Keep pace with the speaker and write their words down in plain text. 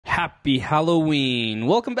Happy Halloween.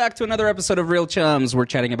 Welcome back to another episode of Real Chums. We're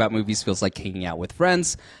chatting about movies feels like hanging out with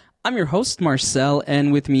friends. I'm your host, Marcel,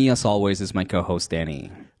 and with me, as always, is my co-host,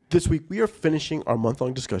 Danny. This week, we are finishing our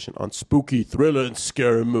month-long discussion on spooky, thriller, and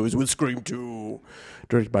scary movies with Scream 2.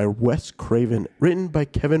 Directed by Wes Craven, written by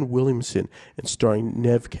Kevin Williamson, and starring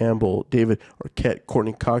Neve Campbell, David Arquette,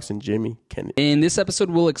 Courtney Cox, and Jamie Kennedy. In this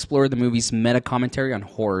episode, we'll explore the movie's meta-commentary on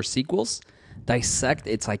horror sequels, dissect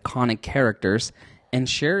its iconic characters, and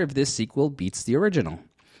share if this sequel beats the original.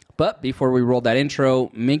 But before we roll that intro,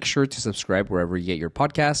 make sure to subscribe wherever you get your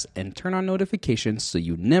podcasts and turn on notifications so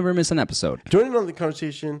you never miss an episode. Join in on the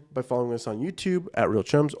conversation by following us on YouTube at Real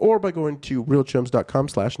Chums or by going to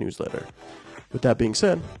realchums.com/newsletter. With that being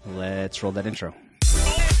said, let's roll that intro.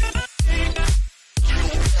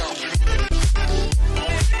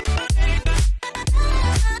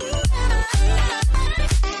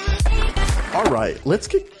 All right, let's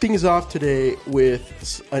kick things off today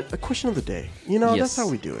with a question of the day. You know, Yes. That's how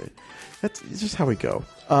we do it. That's just how we go.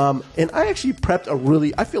 And I actually prepped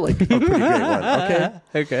I feel like a pretty great one, okay?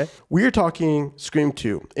 Okay. We are talking Scream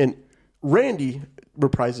 2, and Randy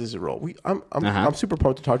reprises his role. I'm super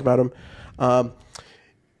pumped to talk about him.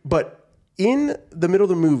 But in the middle of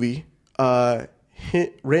the movie,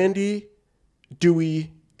 Randy,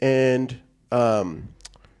 Dewey, and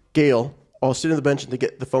Gail all sit on the bench and they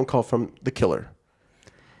get the phone call from the killer.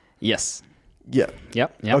 Yes. Yeah.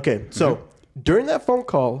 Yep. Okay. So during that phone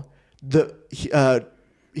call,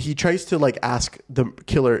 he tries to ask the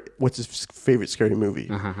killer what's his favorite scary movie.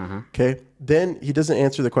 Okay. Then he doesn't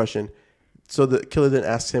answer the question. So the killer then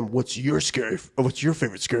asks him, "What's your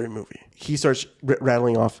favorite scary movie?" He starts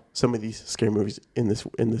rattling off some of these scary movies in this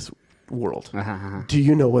world. Do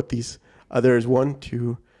you know what these? There's 1,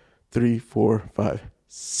 2, 3, 4, 5,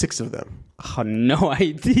 6 of them. Oh, no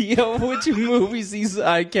idea which movies these.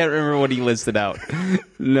 I can't remember what he listed out.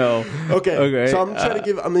 No. Okay. So I'm gonna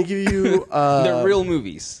give you. They're real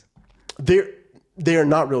movies. They are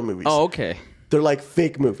not real movies. Oh, okay. They're like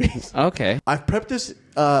fake movies. Okay. I've prepped this.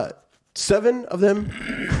 7 of them.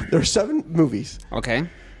 There are 7 movies. Okay.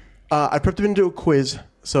 I prepped them into a quiz,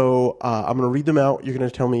 so I'm going to read them out. You're going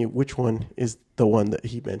to tell me which one is the one that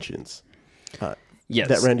he mentions. Yes.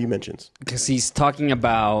 That Randy mentions. Because he's talking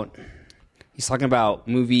about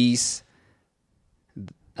movies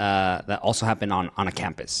that also happen on a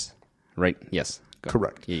campus, right? Yes. Go.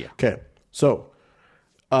 Correct. Yeah. Okay. So,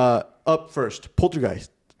 up first,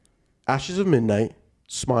 Poltergeist, Ashes of Midnight,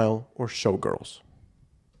 Smile, or Showgirls.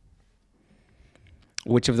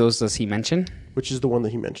 Which of those does he mention? Which is the one that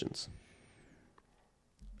he mentions?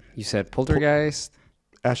 You said Poltergeist,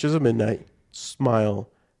 Ashes of Midnight, Smile,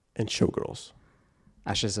 and Showgirls.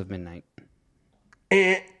 Ashes of Midnight.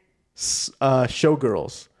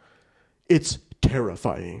 Showgirls. It's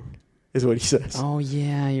terrifying, is what he says. Oh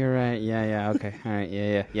yeah, you're right. Yeah. Okay. All right.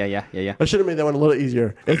 Yeah. I should have made that one a little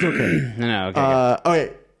easier. It's okay. No. Okay.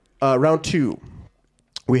 Okay. Round 2.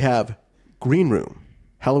 We have Green Room,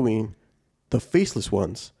 Halloween, The Faceless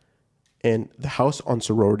Ones, and The House on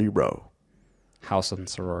Sorority Row. House on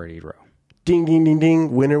Sorority Row. Ding, ding, ding,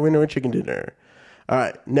 ding. Winner, chicken dinner. All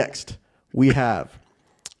right. Next, we have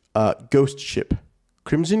Ghost Ship,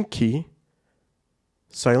 Crimson Key,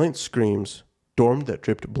 Silent Screams, Dorm That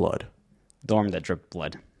Dripped Blood. Dorm That Dripped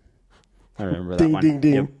Blood. I remember that Ding, one. ding,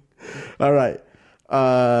 ding. Yep. All right.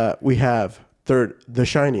 We have third, The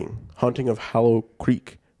Shining, Haunting of Hollow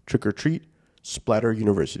Creek, Trick or Treat, Splatter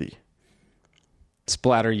University.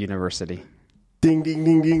 Splatter University. Ding, ding,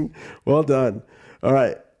 ding, ding. Well done. All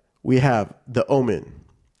right. We have The Omen,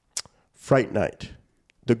 Fright Night,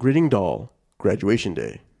 The Grinning Doll, Graduation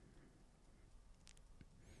Day.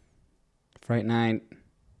 Fright Night.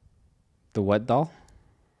 The what doll?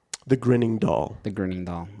 The Grinning Doll. The Grinning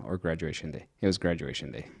Doll or Graduation Day. It was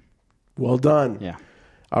Graduation Day. Well done. Yeah.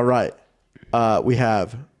 All right. We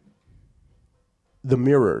have The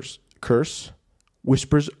Mirror's Curse,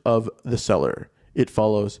 Whispers of the Cellar, It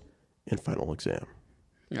Follows, and Final Exam.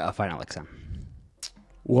 Final Exam.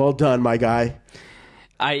 Well done, my guy.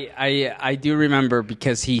 I do remember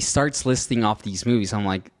because he starts listing off these movies. I'm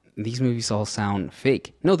like, these movies all sound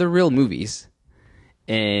fake. No, they're real movies.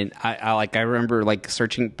 And I remember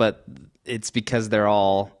searching, but it's because they're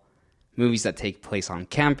all movies that take place on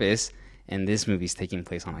campus, and this movie's taking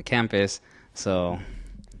place on a campus. So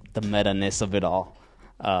the meta-ness of it all.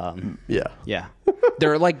 Yeah.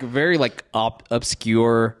 They're very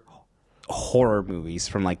obscure horror movies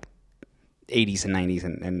from 80s and 90s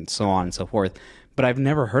and so on and so forth. But I've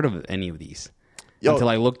never heard of any of these until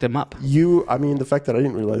I looked them up. The fact that I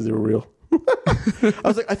didn't realize they were real. I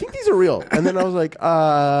was like, I think these are real. And then I was like,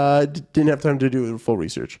 didn't have time to do full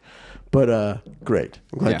research. But great.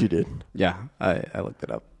 I'm glad Yeah. you did. Yeah, I looked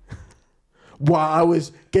it up. While I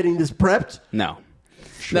was getting this prepped? No.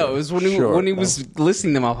 Sure, No, it was when he was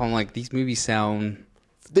listing them off, I'm like, these movies sound...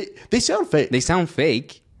 They sound fake. They sound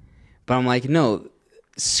fake, but I'm like, no,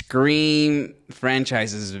 Scream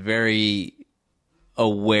franchise is very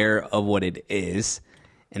aware of what it is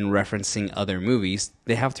and referencing other movies.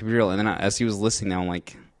 They have to be real. And then as he was listing them, I'm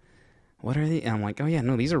like, what are they? And I'm like, oh, yeah,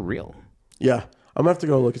 no, these are real. Yeah, I'm going to have to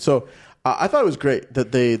go look. So I thought it was great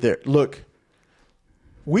that look,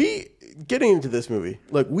 getting into this movie,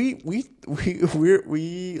 look, we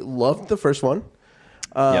loved the first one.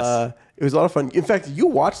 Yes. It was a lot of fun. In fact, you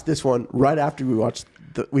watched this one right after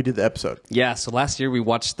we did the episode. Yeah, so last year we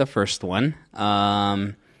watched the first one.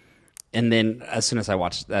 And then as soon as I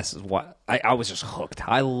watched this, I was just hooked.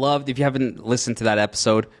 I loved, if you haven't listened to that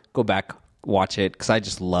episode, go back, watch it, because I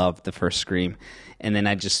just loved the first Scream. And then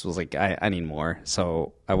I just was like, I need more.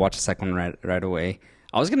 So I watched the second one right away.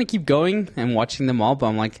 I was going to keep going and watching them all, but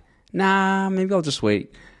I'm like, nah, maybe I'll just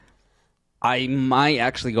wait. I might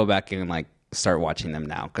actually go back and like start watching them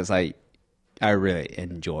now, because I really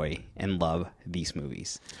enjoy and love these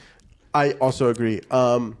movies. I also agree.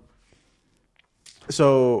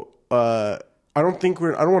 So I don't want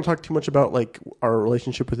to talk too much about like our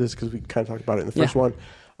relationship with this, because we kind of talked about it in the first one.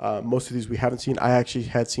 Most of these we haven't seen. I actually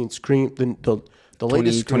had seen Scream, the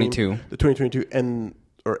latest Scream, 2022. the 2022,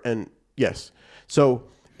 and yes. So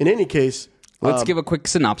in any case, let's give a quick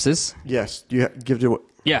synopsis. Yes, do you give it what?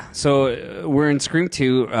 Yeah, so we're in Scream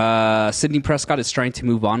 2. Sidney Prescott is trying to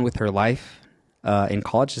move on with her life in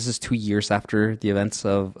college. This is 2 years after the events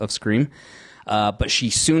of Scream. But she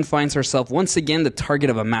soon finds herself once again the target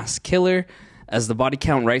of a mass killer. As the body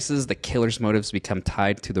count rises, the killer's motives become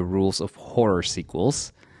tied to the rules of horror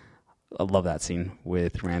sequels. I love that scene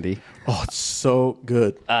with Randy. Oh, it's so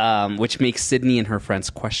good. Which makes Sidney and her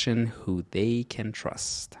friends question who they can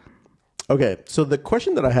trust. Okay, so the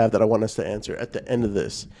question that I have that I want us to answer at the end of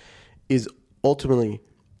this is ultimately,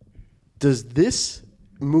 does this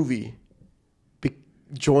movie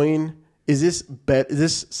is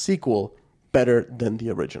this sequel better than the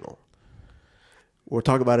original? We'll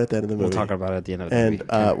talk about it at the end of the movie. We'll talk about it at the end of the movie.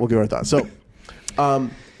 And we'll give our thoughts. So,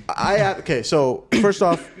 so first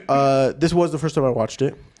off, this was the first time I watched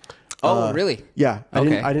it. Oh, really? Yeah, I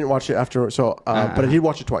didn't watch it after. So, but I did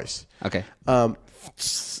watch it twice. Okay.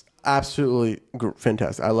 Absolutely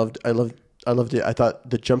fantastic. I loved it. I thought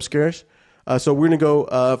the jump scares. So we're gonna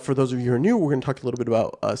go. For those of you who are new, we're gonna talk a little bit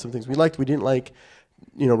about some things we liked, we didn't like.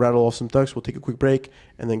 Rattle off some thugs. We'll take a quick break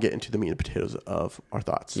and then get into the meat and potatoes of our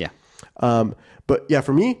thoughts. Yeah. But yeah,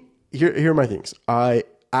 for me, here are my things. I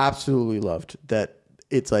absolutely loved that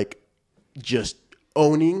it's like just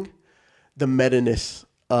owning the meta-ness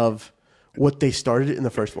of what they started in the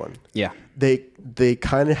first one. Yeah. They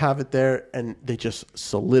kind of have it there, and they just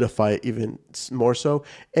solidify it even more so.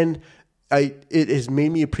 And it has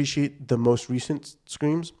made me appreciate the most recent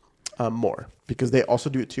Screams more, because they also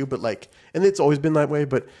do it too. But and it's always been that way.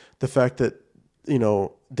 But the fact that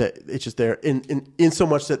that it's just there in so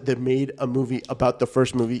much that they made a movie about the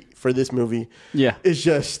first movie for this movie, is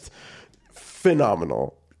just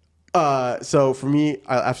phenomenal. So for me,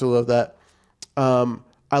 I absolutely love that.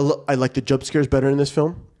 I like the jump scares better in this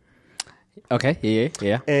film. Okay.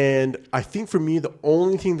 Yeah. And I think for me, the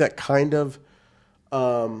only thing that kind of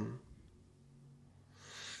I'm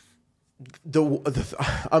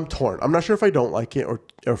torn. I'm not sure if I don't like it or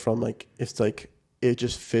if I'm like, it's like it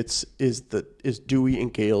just fits is Dewey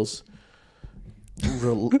and Gale's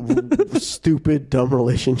stupid dumb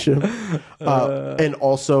relationship, and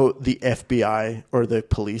also the FBI or the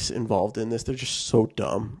police involved in this. They're just so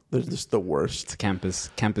dumb. They're just the worst. It's campus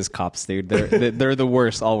cops, dude. They're the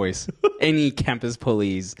worst always. Any campus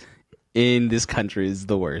police in this country is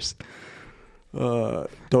the worst.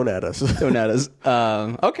 Don't add us. Don't add us.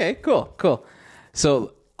 Okay, cool.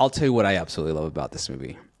 So I'll tell you what I absolutely love about this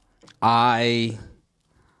movie. I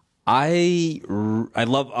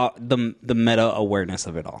love the meta awareness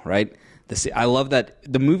of it all, right? I love that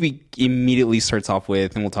the movie immediately starts off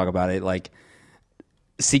with, and we'll talk about it, like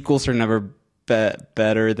sequels are never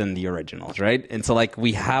better than the originals, right? And so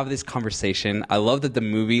we have this conversation. I love that the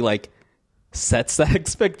movie sets that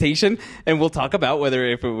expectation, and we'll talk about whether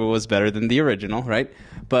if it was better than the original, right?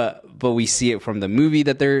 But we see it from the movie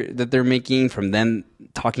that they're making, from them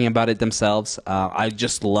talking about it themselves.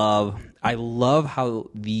 I love how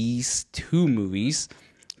these two movies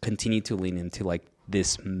continue to lean into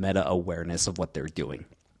this meta awareness of what they're doing.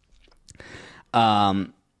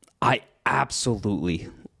 I absolutely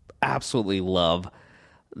love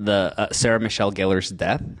the Sarah Michelle Gellar's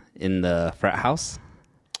death in the frat house.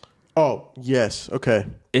 Oh, yes. Okay.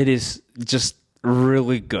 It is just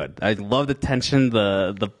really good. I love the tension,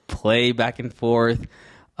 the play back and forth.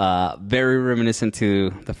 Very reminiscent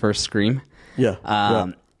to the first Scream.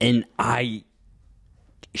 Yeah. And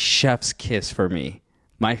chef's kiss for me.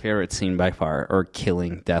 My favorite scene by far, or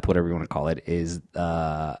killing, death, whatever you want to call it, is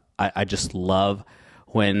I just love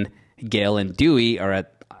when Gail and Dewey are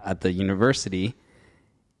at the university,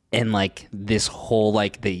 and like this whole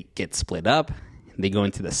like they get split up. They go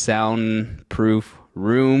into the soundproof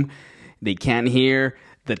room. They can't hear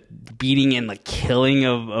the beating and the killing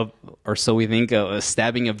of or so we think, a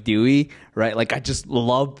stabbing of Dewey, right? Like, I just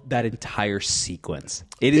love that entire sequence.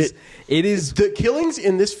 It is the killings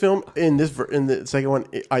in this film, in the second one,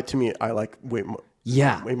 I like way more.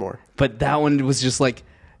 Yeah. Way more. But that one was just like,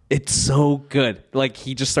 it's so good. Like,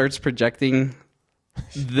 he just starts projecting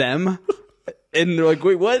them and they're like,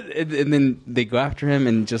 wait, what? And then they go after him,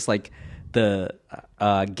 and just like the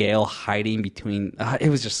Gale hiding between, it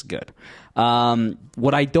was just good.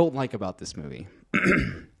 What I don't like about this movie,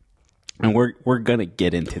 and we're gonna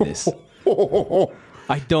get into this,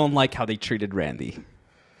 I don't like how they treated Randy.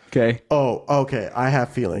 Okay. Oh, okay. I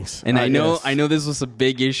have feelings, and I know this was a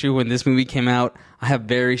big issue when this movie came out. I have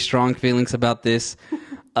very strong feelings about this,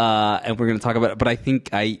 and we're gonna talk about it. But I think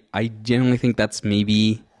I genuinely think that's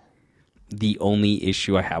maybe the only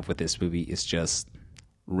issue I have with this movie is just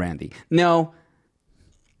Randy. No,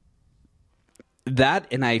 that,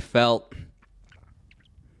 and I felt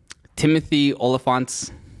Timothy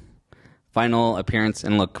Oliphant's final appearance,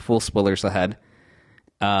 and look, full spoilers ahead,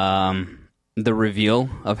 the reveal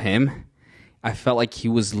of him, I felt like he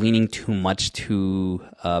was leaning too much to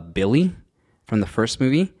Billy from the first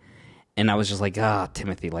movie, and I was just like,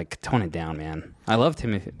 Timothy, like, tone it down, man. I love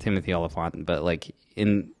Timothy Oliphant, but like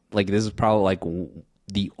this is probably like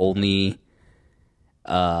the only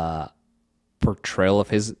portrayal of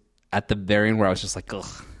his at the very end where I was just like,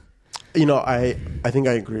 ugh. You know, I think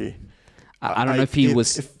I agree. I don't know if he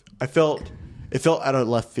was. It felt out of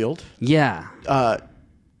left field. Yeah.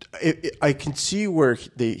 I can see where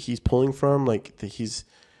he's pulling from. Like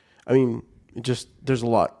I mean, just there's a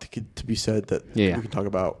lot to be said that we can talk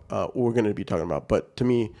about. We're going to be talking about. But to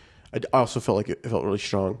me, I also felt like it felt really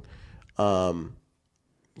strong.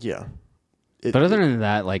 Yeah. But other than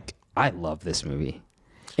that, like, I love this movie,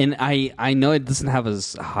 and I know it doesn't have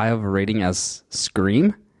as high of a rating as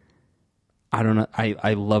Scream. I don't know.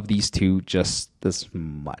 I love these two just as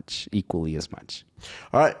much, equally as much.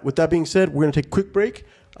 All right. With that being said, we're going to take a quick break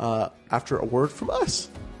after a word from us.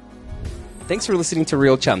 Thanks for listening to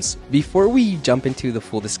Real Chums. Before we jump into the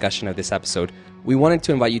full discussion of this episode, we wanted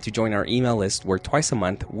to invite you to join our email list where twice a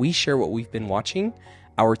month we share what we've been watching,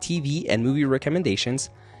 our TV and movie recommendations,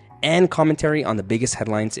 and commentary on the biggest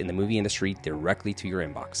headlines in the movie industry directly to your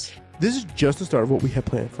inbox. This is just the start of what we have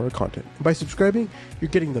planned for our content. And by subscribing, you're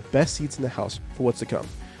getting the best seats in the house for what's to come.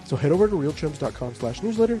 So head over to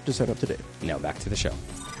realchums.com/newsletter to sign up today. Now back to the show.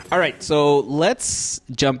 All right, so let's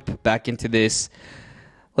jump back into this.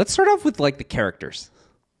 Let's start off with like the characters.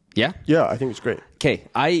 Yeah? Yeah, I think it's great. Okay,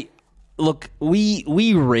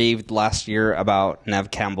 we raved last year about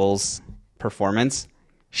Neve Campbell's performance.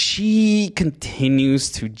 She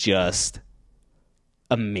continues to just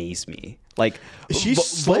amaze me. Like, she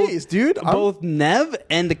slays, dude. Both Neve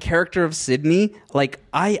and the character of Sidney. Like,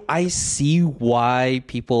 I see why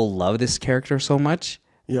people love this character so much.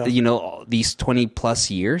 Yeah. You know, these 20 plus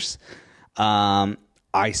years.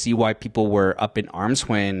 I see why people were up in arms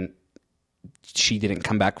when she didn't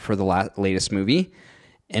come back for the latest movie,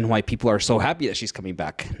 and why people are so happy that she's coming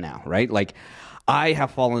back now, right? Like, I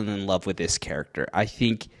have fallen in love with this character. I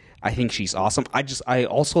think she's awesome. I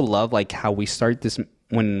also love like how we start this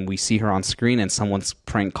when we see her on screen and someone's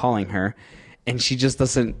prank calling her, and she just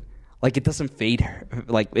doesn't, like, it doesn't fade her,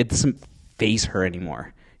 like, it doesn't faze her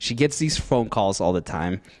anymore. She gets these phone calls all the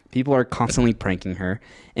time. People are constantly pranking her,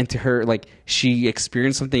 and to her, like, she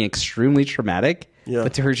experienced something extremely traumatic. Yeah.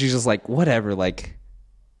 But to her, she's just like, whatever, like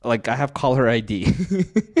I have caller ID,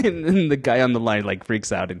 and then the guy on the line like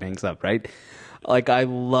freaks out and hangs up, right? Like, I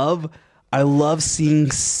love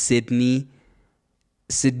seeing Sidney's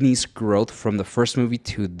growth from the first movie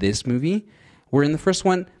to this movie, where in the first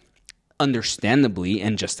one, understandably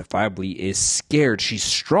and justifiably, is scared. She's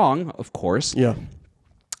strong, of course. Yeah.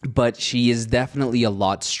 But she is definitely a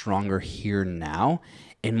lot stronger here now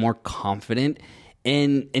and more confident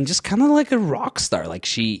and just kind of like a rock star. Like,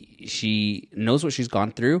 she knows what she's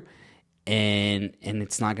gone through, and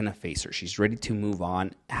it's not going to face her. She's ready to move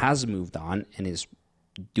on, has moved on, and is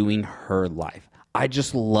doing her life. I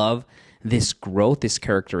just love this growth, this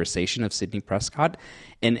characterization of Sidney Prescott,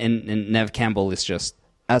 and Neve Campbell is just,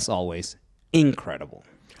 as always, incredible.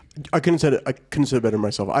 I couldn't said it. I couldn't say it better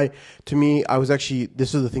myself. To me, I was actually.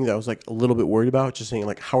 This is the thing that I was like a little bit worried about. Just saying,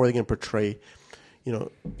 like, how are they going to portray,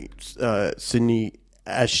 Sidney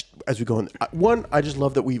as we go in? One, I just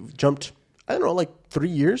love that we jumped. I don't know, like 3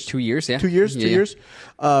 years, 2 years, yeah, 2 years, yeah, 2 years.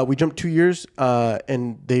 We jumped 2 years,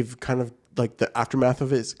 and they've kind of like the aftermath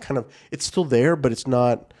of it is kind of it's still there, but it's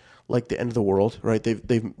not like the end of the world, right?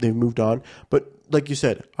 They've moved on, but like you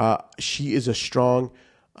said, she is a strong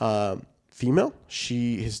female.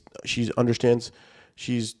 She understands.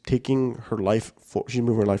 She's taking her life. She's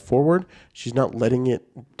moving her life forward. She's not letting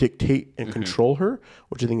it dictate and control her,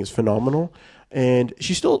 which I think is phenomenal. And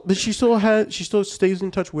she still stays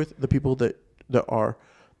in touch with the people that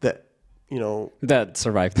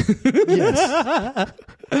survived. Yes,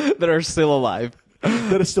 that are still alive,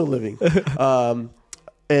 that are still living.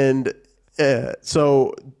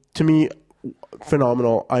 So to me,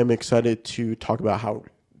 phenomenal. I'm excited to talk about how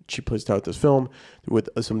she plays out this film with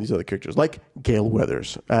some of these other characters, like Gale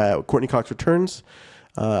Weathers. Courtney Cox returns,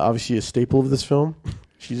 obviously a staple of this film.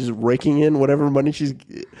 She's just raking in whatever money she's.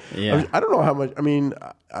 Yeah. I don't know how much. I mean,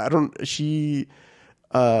 I don't. She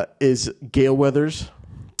is Gale Weathers,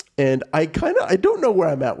 and I don't know where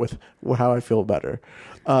I'm at with how I feel about her.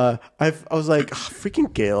 I was like,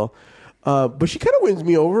 freaking Gale, but she kind of wins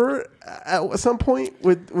me over at some point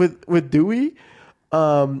with Dewey.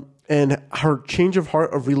 And her change of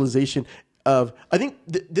heart, of realization of, I think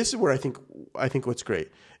this is where I think what's great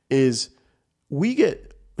is we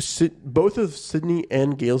get both of Sidney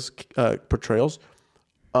and Gale's portrayals.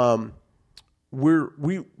 They're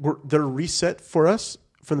reset for us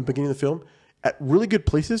from the beginning of the film at really good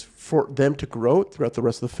places for them to grow throughout the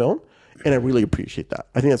rest of the film, and I really appreciate that.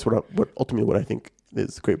 I think that's what ultimately I think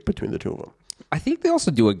is great between the two of them. I think they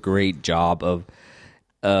also do a great job of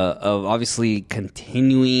obviously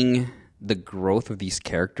continuing the growth of these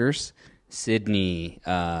characters, Sidney,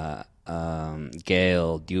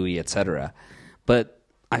 Gale, Dewey, etc. But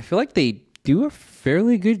I feel like they do a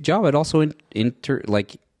fairly good job at also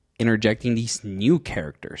interjecting these new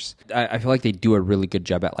characters. I feel like they do a really good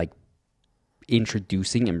job at like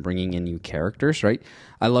introducing and bringing in new characters. Right?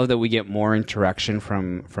 I love that we get more interaction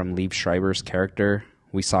from Liev Schreiber's character.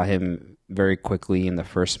 We saw him very quickly in the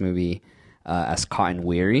first movie. As Cotton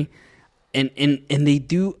Weary, and they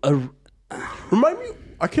do a. Remind me,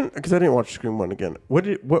 because I didn't watch Scream 1 again. What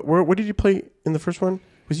did he play in the first one?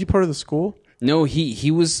 Was he part of the school? No, he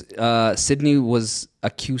was. Sidney was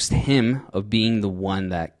accused him of being the one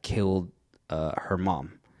that killed her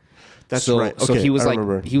mom. That's right. Okay, so he was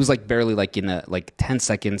remember. He was like barely like in a 10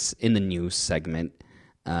 seconds in the news segment,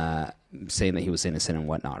 saying that he was innocent and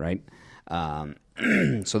whatnot, right?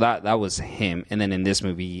 So that was him, and then in this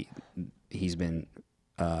movie. He's been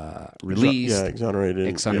released, exonerated,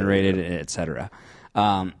 etc.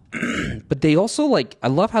 But they also I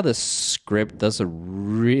love how the script does a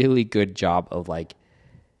really good job of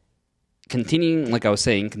continuing, like I was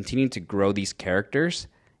saying, continuing to grow these characters,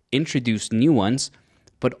 introduce new ones,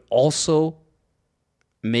 but also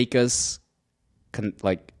make us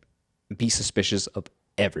be suspicious of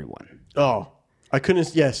everyone. Oh, I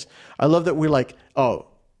couldn't. Yes, I love that we're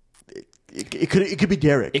It could be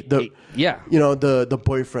Derek, the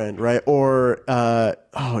boyfriend, right? Or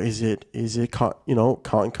is it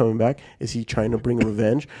Colin coming back? Is he trying to bring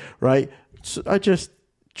revenge, right? So I just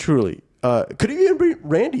truly could even be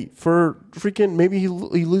Randy for freaking maybe he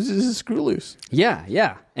loses his screw loose.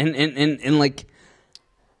 Yeah, and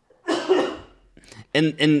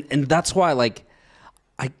that's why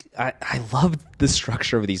I love the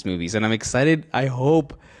structure of these movies, and I'm excited. I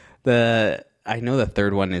hope I know the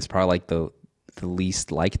third one is probably the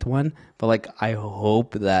least liked one, but I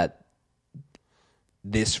hope that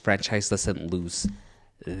this franchise doesn't lose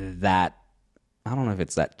that. I don't know if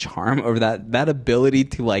it's that charm or that ability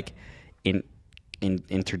to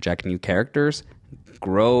interject new characters,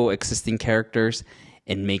 grow existing characters,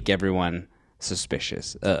 and make everyone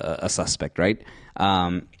suspicious, a suspect, right?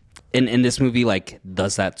 And this movie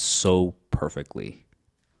does that so perfectly.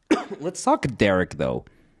 Let's talk Derek though.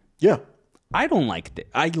 Yeah. I don't like it.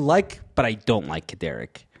 But I don't like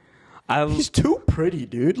Derek. He's too pretty,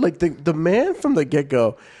 dude. The man from the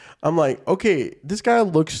get-go, I'm like, okay, this guy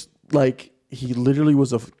looks like he literally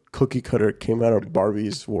was a cookie cutter, came out of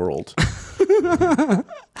Barbie's world.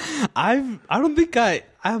 I'm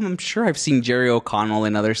sure I've seen Jerry O'Connell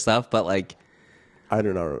and other stuff, but I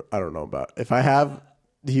don't know about it. If I have,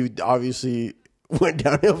 he obviously went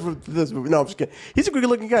downhill from this movie. No, I'm just kidding. He's a good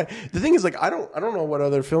looking guy. The thing is, I don't know what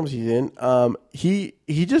other films he's in. He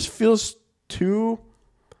just feels too.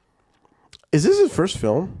 Is this his first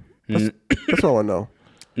film? That's all I know.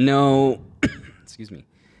 No, excuse me.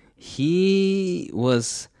 He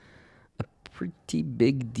was pretty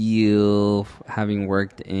big deal having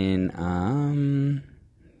worked in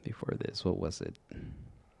before this. What was it?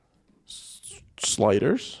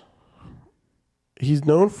 Sliders. He's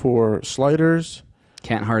known for Sliders.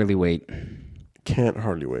 Can't Hardly Wait. Can't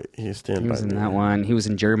Hardly Wait. He was in that one. He was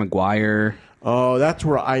in Jerry Maguire. Oh, that's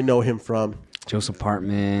where I know him from. Joe's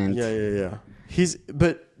Apartment. Yeah.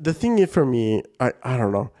 But the thing is, for me, I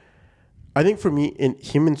don't know. I think for me,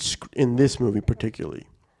 in this movie particularly,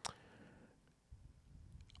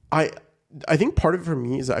 I think part of it for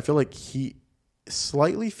me is that I feel like he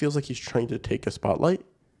slightly feels like he's trying to take a spotlight.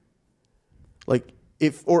 Like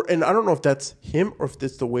and I don't know if that's him or if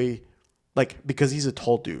that's the way, like, because he's a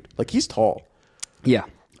tall dude. Like, he's tall. Yeah.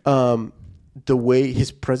 The way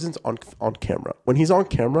his presence on camera, when he's on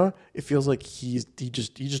camera, it feels like he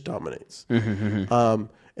just dominates. And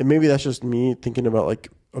maybe that's just me thinking about, like,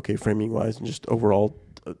 okay, framing wise and just overall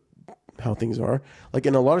how things are. Like,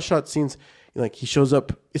 in a lot of shot scenes, like, he shows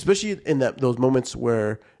up, especially in those moments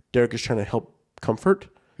where Derek is trying to help comfort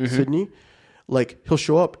Sidney. Like, he'll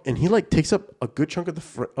show up and he, like, takes up a good chunk of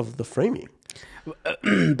the framing.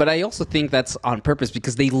 But I also think that's on purpose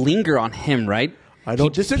because they linger on him, right? I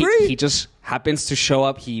don't disagree. He just happens to show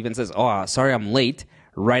up. He even says, "Oh, sorry, I'm late."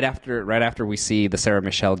 Right after we see the Sarah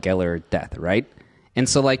Michelle Gellar death, right? And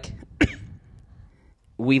so, like,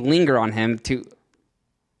 we linger on him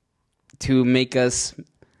to make us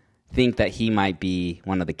think that he might be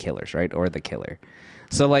one of the killers, right, or the killer.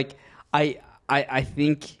 So, like, I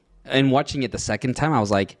think, and watching it the second time, I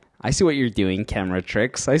was like, I see what you're doing, camera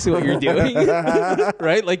tricks. I see what you're doing,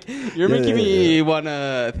 right? Like, you're making me want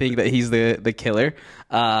to think that he's the killer.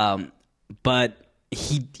 But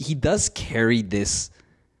he does carry this,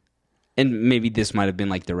 and maybe this might have been,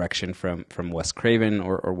 like, direction from Wes Craven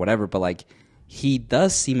or whatever, but, like, he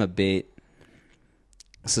does seem a bit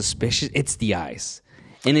suspicious. It's the eyes.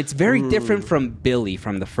 And it's very different from Billy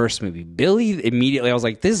from the first movie. Billy, immediately, I was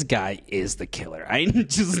like, this guy is the killer. I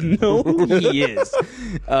just know he is.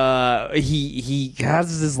 He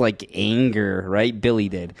has this, like, anger, right? Billy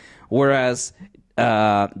did. Whereas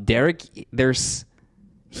Derek,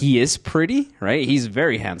 he is pretty, right? He's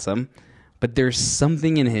very handsome. But there's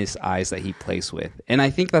something in his eyes that he plays with. And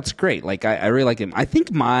I think that's great. Like, I really like him. I think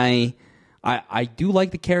I do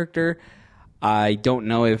like the character. I don't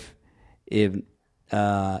know if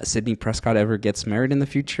Sidney Prescott ever gets married in the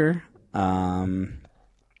future. And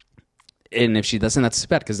if she doesn't, that's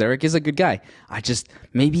bad because Derek is a good guy.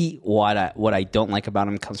 Maybe what I don't like about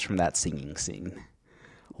him comes from that singing scene.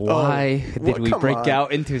 Why did we break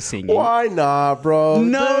out into singing? Why not, bro?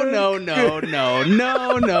 No.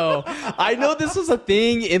 I know this was a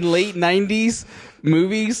thing in late 90s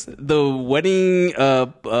movies. The wedding,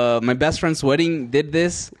 my best friend's wedding did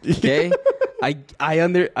this. Okay. I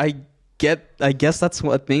guess that's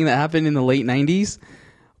a thing that happened in the late 90s,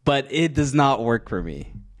 but it does not work for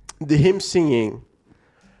me. Him singing,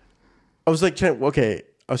 I was like, I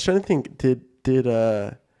was trying to think, did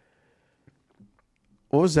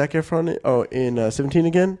what was Zac Efron? In 17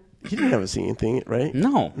 again? He didn't have a singing thing, right?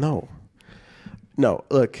 No.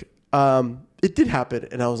 Look, it did happen,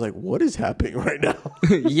 and I was like, what is happening right now?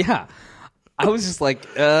 Yeah. I was just like,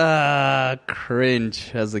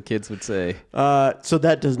 cringe, as the kids would say. So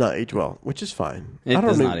that does not age well, which is fine. It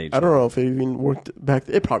does not age well. I don't know if it even worked back.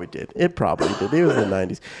 It probably did. It was in the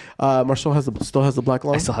 90s. Marcel still has the black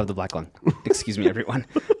lung? I still have the black lung. Excuse me, everyone.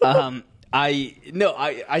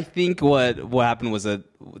 I think what happened was that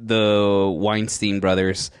the Weinstein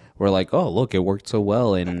brothers were like, oh, look, it worked so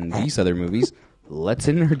well in these other movies. Let's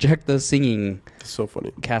interject the singing. It's so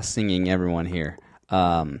funny. Cast singing everyone here.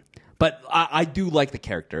 But I do like the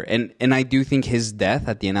character, and I do think his death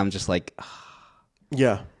at the end, I'm just like,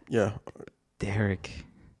 yeah, Derek.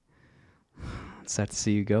 It's sad to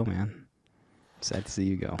see you go, man. Sad to see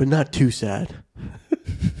you go, but not too sad.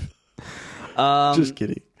 Just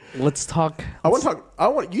kidding. Let's talk. I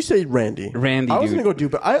want. You say Randy. Randy. I was gonna go do,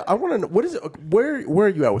 but I want to know what is it. Where are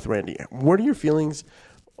you at with Randy? What are your feelings?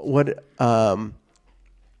 What are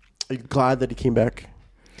you glad that he came back?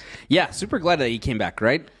 Yeah, super glad that he came back.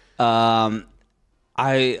 Right. You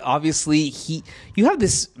have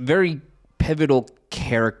this very pivotal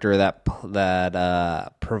character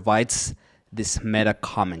that provides this meta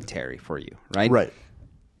commentary for you, right? Right.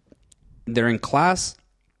 They're in class.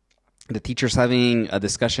 The teacher's having a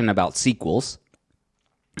discussion about sequels,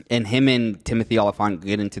 and him and Timothy Oliphant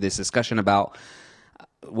get into this discussion about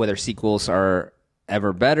whether sequels are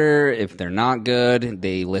ever better, if they're not good.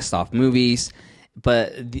 They list off movies,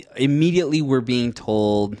 but immediately we're being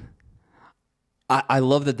told. I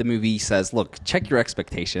love that the movie says, look, check your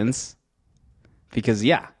expectations. Because,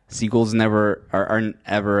 yeah, Sequels aren't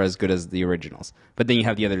ever as good as the originals. But then you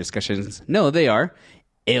have the other discussions. No, they are.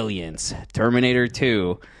 Aliens, Terminator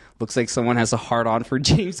 2. Looks like someone has a hard-on for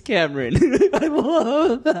James Cameron. I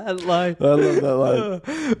love that line.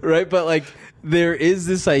 Right? But like, there is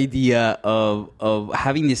this idea of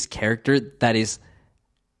having this character that is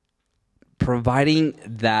providing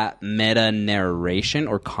that meta narration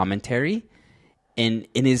or commentary, and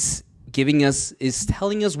is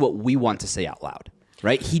telling us what we want to say out loud.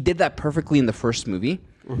 Right? He did that perfectly in the first movie.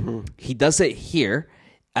 Mm-hmm. He does it here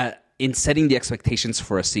in setting the expectations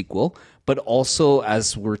for a sequel, but also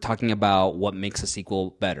as we're talking about what makes a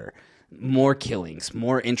sequel better. More killings,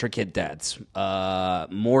 more intricate deaths,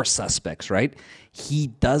 more suspects, right? He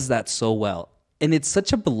does that so well. And it's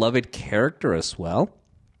such a beloved character as well.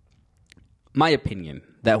 My opinion,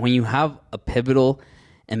 that when you have a pivotal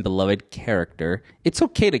and beloved character, it's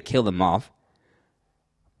okay to kill them off,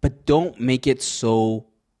 but don't make it so...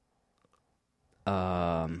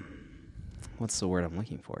 what's the word I'm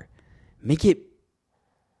looking for? Make it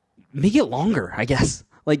longer, I guess.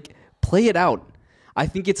 Like, play it out. I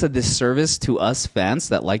think it's a disservice to us fans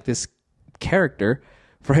that like this character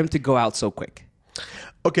for him to go out so quick.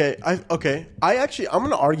 I'm going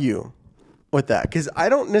to argue with that because I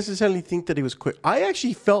don't necessarily think that he was quick. I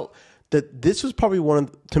actually felt that this was probably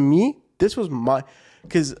this was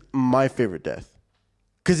my favorite death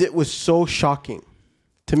because it was so shocking.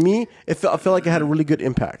 To me, I felt like it had a really good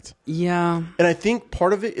impact. Yeah. And I think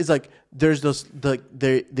part of it is like there's those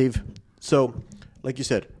like you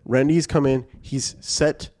said, Randy's come in, he's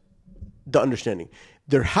set the understanding.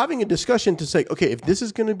 They're having a discussion to say, okay, if this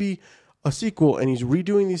is going to be a sequel and he's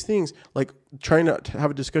redoing these things, like trying to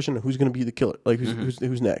have a discussion of who's going to be the killer, like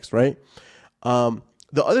who's next, right? The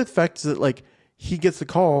other fact is that like he gets the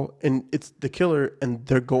call and it's the killer, and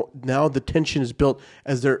now the tension is built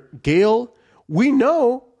as Gale. We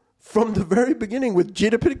know from the very beginning with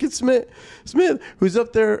Jada Pinkett Smith, who's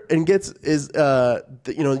up there and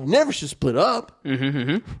never should split up,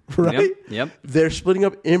 right? Yep. They're splitting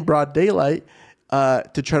up in broad daylight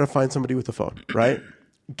to try to find somebody with a phone, right?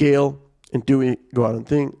 Gale and Dewey go out and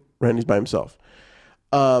think. Randy's by himself.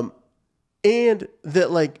 And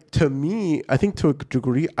that, like, to me, I think to a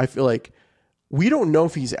degree, I feel like we don't know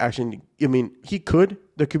if he's actually, I mean, he could.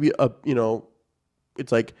 There could be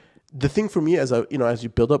it's like, the thing for me as you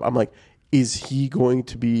build up, I'm like, is he going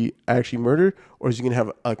to be actually murdered, or is he going to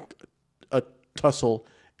have a tussle,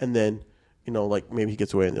 and then like maybe he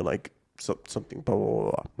gets away and they're like something blah blah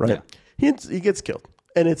blah, blah, right? Yeah. He gets killed,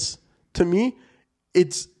 and it's, to me,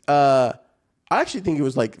 it's I actually think it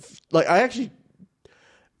was like I actually,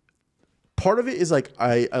 part of it is like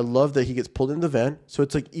I love that he gets pulled in the van, so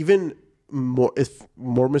it's like even more, it's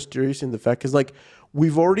more mysterious in the fact because like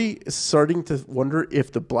we've already starting to wonder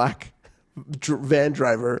if the black van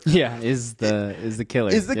driver is the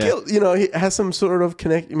killer. Killer. He has some sort of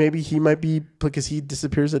connect. Maybe he might be, because he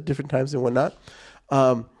disappears at different times and whatnot.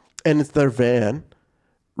 And it's their van,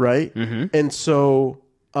 right? Mm-hmm. And so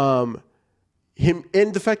him,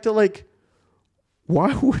 and the fact that like,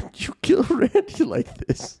 why would you kill Randy like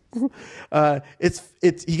this?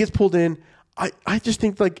 It's he gets pulled in. I just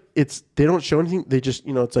think like they don't show anything. They just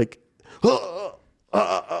it's like.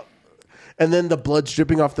 And then the blood's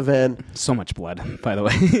dripping off the van. So much blood, by the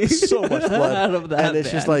way. So much blood out of that, and it's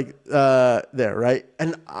just like there, right?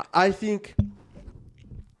 And I think,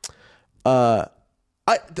 I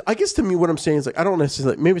guess to me, what I'm saying is like I don't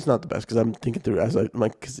necessarily. Maybe it's not the best because I'm thinking through as I'm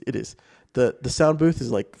like, because it is the sound booth is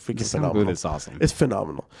like freaking phenomenal. Sound booth is awesome. It's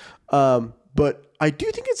phenomenal. But I do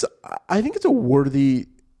think it's a worthy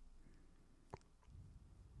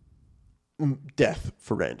death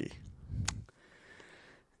for Randy.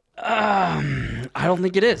 I don't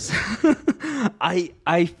think it is.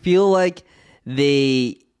 I feel like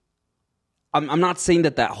I'm not saying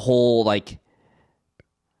that whole like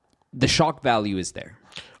the shock value is there.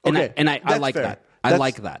 Okay, and I like fair. That. I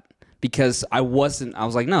like that because I was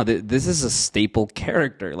like, no, this is a staple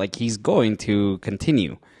character. Like he's going to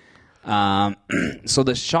continue. So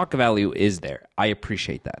the shock value is there. I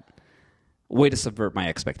appreciate that. Way to subvert my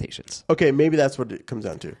expectations. Okay, maybe that's what it comes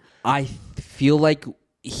down to. I feel like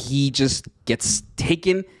he just gets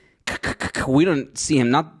taken. We don't see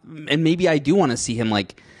him. And maybe I do want to see him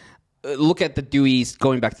like look at the Dewey's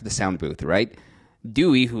going back to the sound booth, right?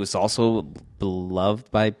 Dewey, who is also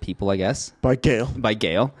beloved by people, I guess. By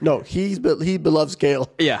Gale. No, he beloves Gale.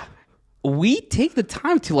 Yeah. We take the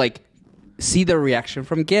time to like see the reaction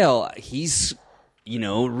from Gale. He's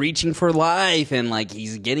reaching for life and like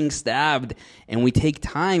he's getting stabbed, and we take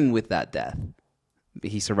time with that death.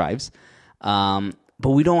 He survives. But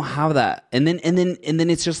we don't have that. And then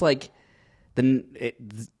it's just like then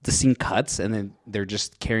the scene cuts, and then they're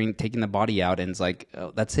just taking the body out, and it's like,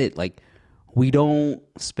 oh, that's it. Like, we don't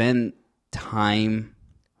spend time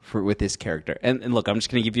with this character. And look, I'm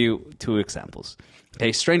just going to give you 2 examples.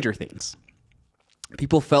 Okay, Stranger Things.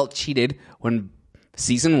 People felt cheated when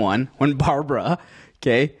season 1, when Barbara,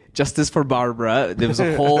 okay, justice for Barbara. There was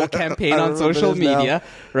a whole campaign on social media,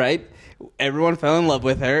 right? Everyone fell in love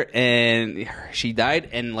with her, and she died,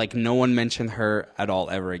 and like no one mentioned her at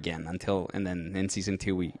all ever again and then in season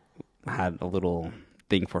 2 we had a little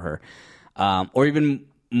thing for her. Or even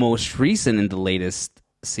most recent in the latest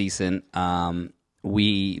season,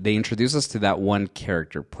 they introduced us to that one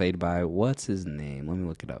character played by, what's his name? Let me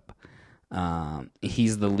look it up.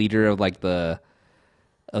 He's the leader of like the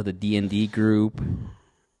D&D group.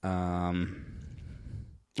 I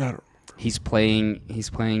don't. He's playing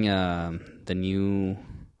the new.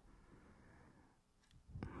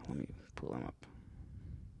 Let me pull him up.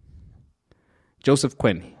 Joseph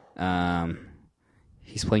Quinn.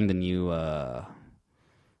 He's playing the new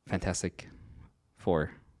Fantastic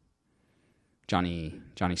Four. Johnny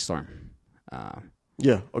Storm.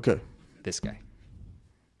 Yeah. Okay. This guy.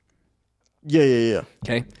 Yeah.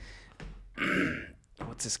 Okay.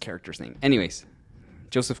 What's his character's name? Anyways,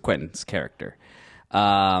 Joseph Quinn's character.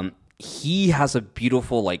 He has a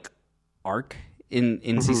beautiful like arc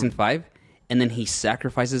in season 5, and then he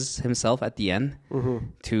sacrifices himself at the end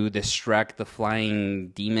to distract the flying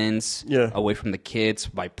demons away from the kids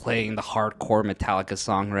by playing the hardcore Metallica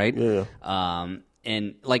song, right? Yeah.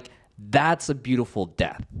 And like that's a beautiful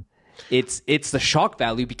death. It's the shock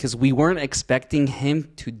value because we weren't expecting him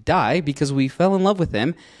to die because we fell in love with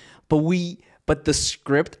him, but the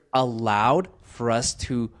script allowed for us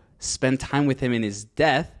to spend time with him in his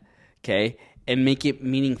death, okay, and make it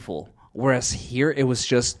meaningful. Whereas here it was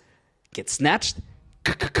just get snatched,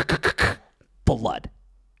 blood.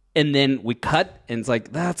 And then we cut, and it's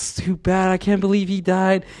like, that's too bad. I can't believe he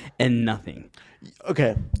died, and nothing.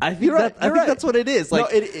 Okay, I think that's what it is.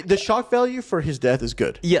 Like, the shock value for his death is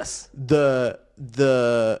good. Yes. The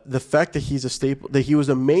fact that he's a staple, that he was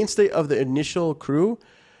a mainstay of the initial crew,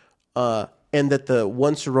 and that the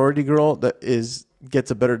one sorority girl that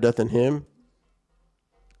gets a better death than him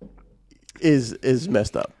is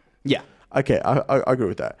messed up. Yeah. Okay, I agree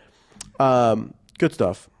with that. Good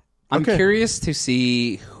stuff. I'm curious to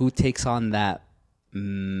see who takes on that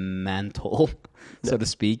mantle, so to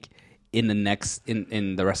speak, in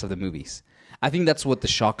the rest of the movies. I think that's what the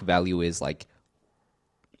shock value is. Like,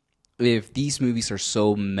 if these movies are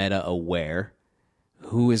so meta aware,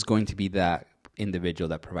 who is going to be that individual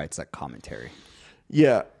that provides that commentary?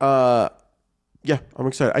 Yeah. Yeah, I'm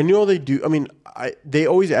excited. I know they do. I mean, they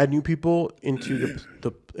always add new people into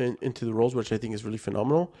into the roles, which I think is really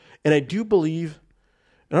phenomenal. And I do believe,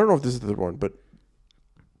 and I don't know if this is the one, but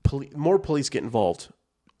more police get involved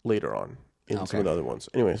later on in some of the other ones.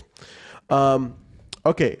 Anyways,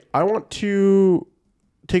 okay, I want to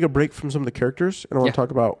take a break from some of the characters, and I want to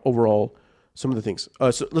talk about overall some of the things.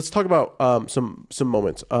 So let's talk about some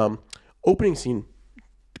moments. Opening scene.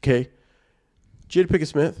 Okay, Jada Pinkett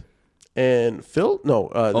Smith and Phil. No,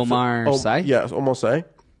 Omar Sy. Yes, Omar Sy.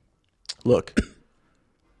 Look,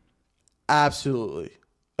 absolutely.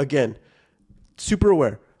 Again, super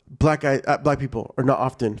aware. Black people are not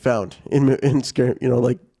often found in scary. You know,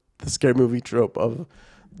 like the scary movie trope of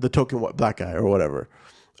the token black guy or whatever.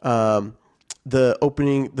 The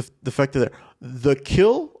opening, the fact that the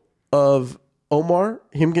kill of Omar,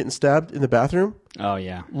 him getting stabbed in the bathroom. Oh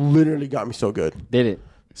yeah, literally got me so good. Did it?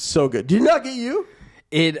 So good. Did it not get you?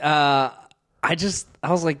 It. I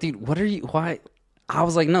was like, dude, what are you? Why? I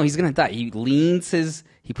was like, no, he's gonna die. He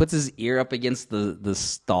puts his ear up against the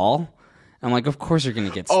stall. I'm like, of course you're gonna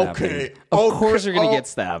get stabbed. Okay. Of course you're gonna get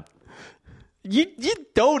stabbed. You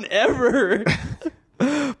don't ever.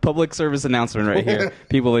 Public service announcement right here.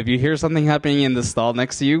 People, if you hear something happening in the stall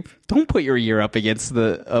next to you, don't put your ear up against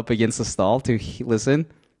the stall to listen.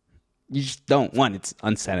 You just don't. 1, it's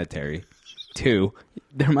unsanitary. 2,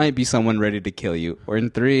 there might be someone ready to kill you. Or in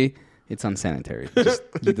 3, it's unsanitary.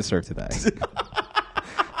 You deserve to die.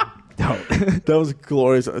 That was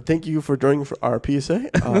glorious. Thank you for joining for our PSA.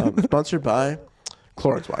 Sponsored by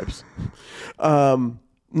Clorox Wipes.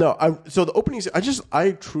 So the openings,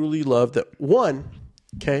 I truly love that. 1,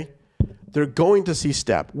 okay, they're going to see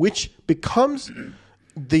Stab, which becomes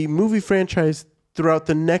the movie franchise throughout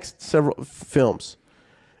the next several films.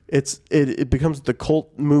 It becomes the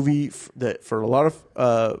cult movie that for a lot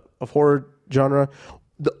of horror genre.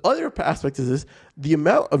 The other aspect is this: the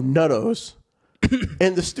amount of nuttos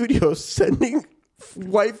and the studios sending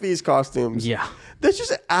white face costumes. Yeah, that's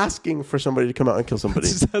just asking for somebody to come out and kill somebody.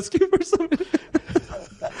 Just asking for somebody.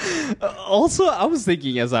 Also, I was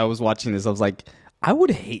thinking as I was watching this, I was like, I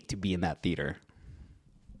would hate to be in that theater.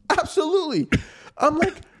 Absolutely. I'm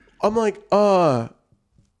like,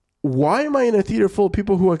 why am I in a theater full of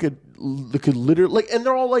people who I could literally like, and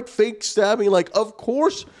they're all like fake stabbing. Like, of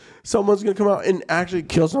course, someone's gonna come out and actually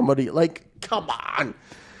kill somebody. Like, come on.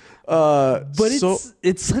 But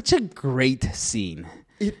it's such a great scene.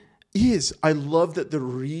 It is. I love that they're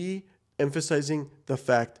re-emphasizing the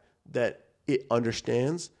fact that it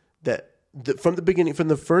understands that from the beginning, from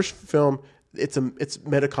the first film, it's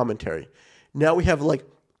meta commentary. Now we have like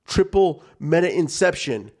triple meta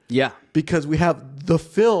inception. Yeah, because we have the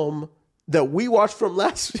film that we watched from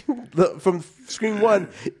from Screen 1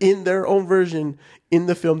 in their own version in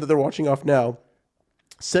the film that they're watching off now,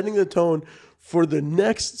 setting the tone for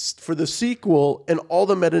the sequel and all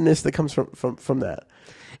the meta-ness that comes from that.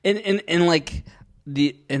 And like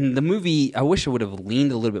the movie, I wish I would have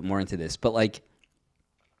leaned a little bit more into this, but like,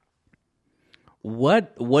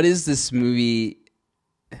 what is this movie?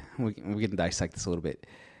 We can dissect this a little bit.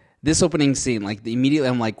 This opening scene, like immediately,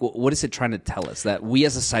 I'm like, what is it trying to tell us? That we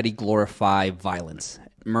as a society glorify violence,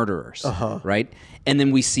 murderers, right? And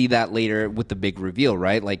then we see that later with the big reveal,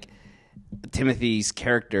 right? Like Timothy's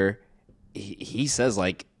character, he says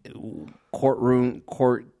like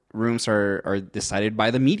courtrooms are decided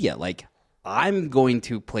by the media. Like, I'm going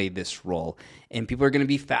to play this role, and people are going to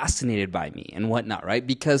be fascinated by me and whatnot, right?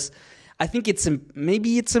 Because I think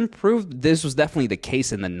maybe it's improved. This was definitely the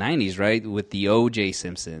case in the 90s, right? With the O.J.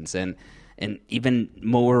 Simpsons and even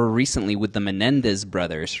more recently with the Menendez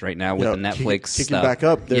brothers right now with the Netflix kicking stuff. back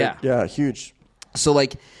up there. Yeah, huge. So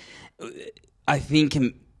like, I think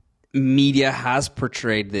media has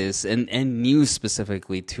portrayed this and news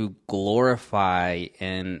specifically to glorify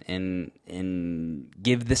and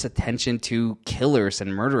give this attention to killers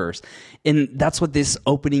and murderers. And that's what this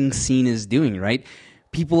opening scene is doing, right?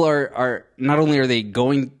 People are not only are they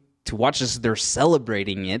going to watch this, they're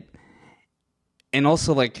celebrating it. And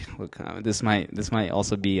also, like, look, this might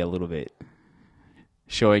also be a little bit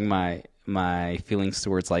showing my feelings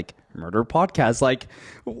towards like murder podcasts. Like,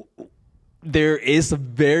 there is a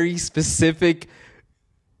very specific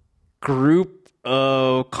group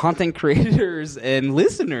of content creators and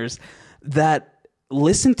listeners that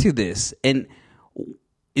listen to this. And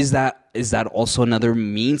is that also another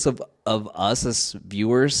means of us as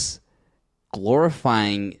viewers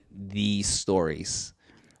glorifying these stories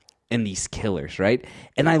and these killers, right?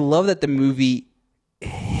 And I love that the movie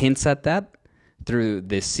hints at that through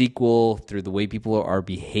this sequel, through the way people are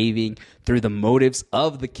behaving, through the motives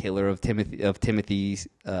of the killer of Timothy's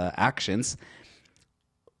actions.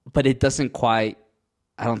 But it doesn't quite.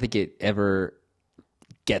 I don't think it ever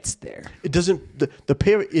gets there. It doesn't. The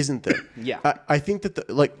payoff isn't there. Yeah, I think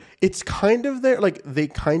that it's kind of there. Like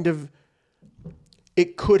it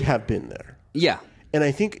could have been there. Yeah, and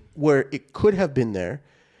I think where it could have been there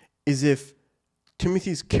is if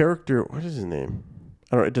Timothy's character. What is his name?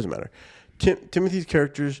 I don't know. It doesn't matter. Timothy's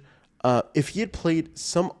characters, if he had played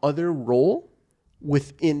some other role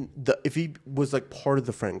if he was like part of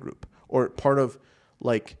the friend group or part of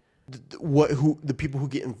like the people who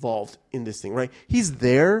get involved in this thing, right? He's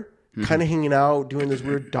there, kind of hanging out, doing this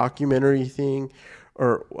weird documentary thing,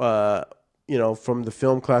 or from the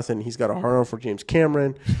film class, and he's got a hard on for James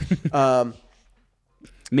Cameron,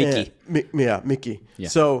 Mickey, Mickey. Yeah.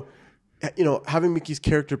 So, having Mickey's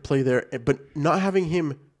character play there, but not having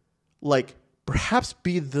him like perhaps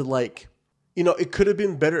be the like, it could have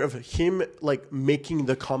been better of him like making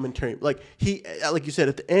the commentary. Like like you said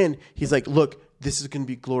at the end, he's like, look, this is going to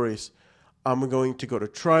be glorious. I'm going to go to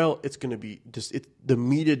trial. It's going to be the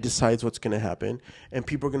media decides what's going to happen, and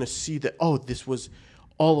people are going to see that, oh, this was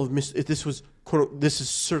this was this is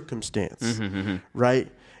circumstance,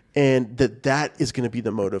 right? And that is going to be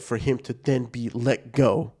the motive for him to then be let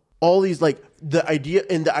go. All these like the idea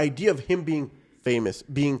of him being famous,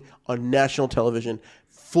 being on national television,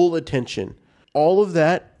 full attention, all of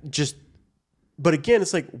that just. But again,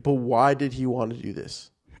 it's like, but why did he want to do this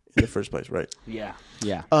in the first place, right? Yeah.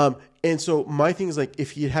 And so my thing is like, if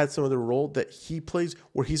he had some other role that he plays,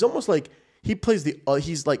 where he's almost like he plays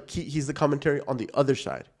he's the commentary on the other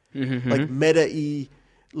side, like meta-y,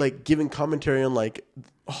 like giving commentary on like,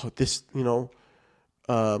 oh, this,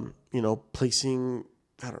 placing,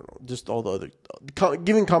 I don't know, just all the other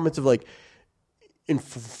giving comments of like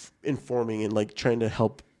informing and like trying to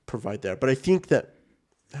help provide that. But I think that,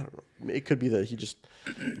 I don't know, it could be that he just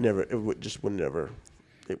never, it would never.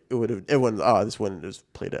 It would have. Everyone. This one is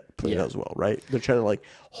played out as well, right? They're trying to like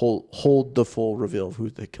hold the full reveal of who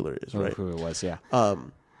the killer is, right? Who it was, yeah.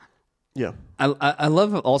 Yeah. I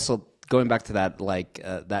love also going back to that like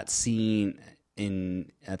that scene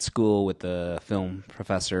at school with the film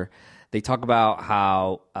professor. They talk about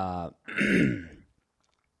how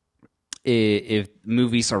if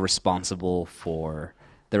movies are responsible for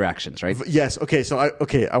their actions, right? Yes. Okay. So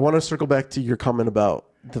I want to circle back to your comment about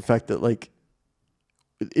the fact that like,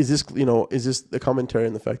 is this the commentary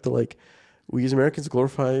on the fact that like we as Americans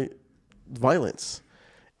glorify violence,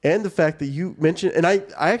 and the fact that you mentioned, and I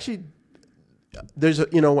actually, there's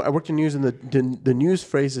I worked in news, and the news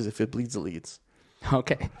phrase is, if it bleeds, it leads.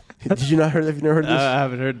 Okay. Did you not heard? Have you never heard this? I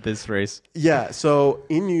haven't heard this phrase. Yeah. So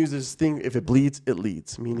in news, there's this thing: if it bleeds, it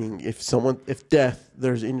leads. Meaning, if death,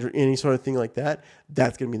 there's injury, any sort of thing like that,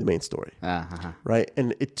 that's gonna be the main story, right?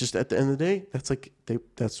 And it just at the end of the day, that's like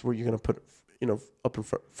that's where you're gonna put up in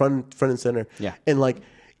front and center. Yeah. And like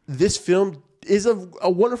this film is a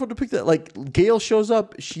wonderful depiction. Like Gail shows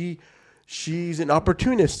up, she's an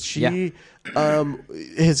opportunist. She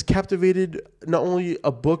has captivated not only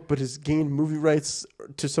a book, but has gained movie rights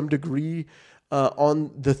to some degree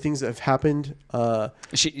on the things that have happened. What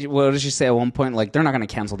did she say at one point? Like, they're not going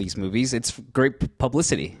to cancel these movies. It's great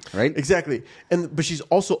publicity, right? Exactly. But she's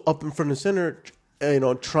also up in front and center,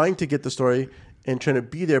 trying to get the story and trying to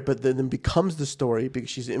be there, but then becomes the story because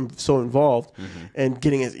she's so involved and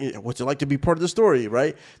getting what's it like to be part of the story,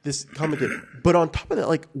 right? This commentary. But on top of that,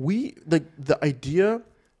 like the idea,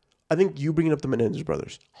 I think you bringing up the Menendez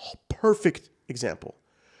brothers, perfect example.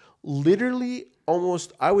 Literally,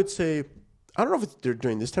 almost, I would say, I don't know if they're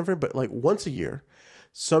doing this time frame, but like once a year,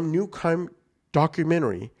 some new crime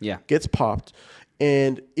documentary gets popped,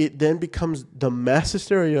 and it then becomes the mass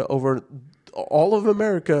hysteria over all of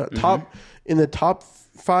America, in the top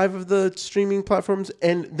 5 of the streaming platforms.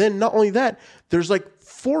 And then not only that, there's like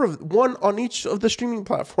one on each of the streaming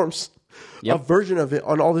platforms, a version of it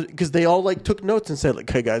on all the, because they all like took notes and said like,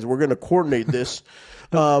 hey guys, we're going to coordinate this.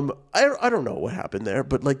 I don't know what happened there,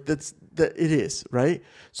 but like that it is, right?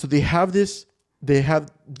 So they have these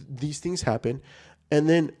things happen, and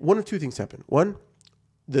then one of two things happen. One,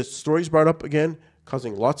 the story's brought up again,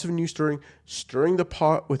 causing lots of news stirring the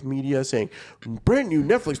pot with media, saying brand new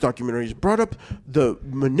Netflix documentaries brought up the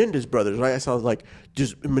Menendez brothers. Right? I saw like,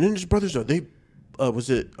 just Menendez brothers, are they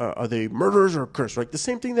are they murderers or cursed? Right? The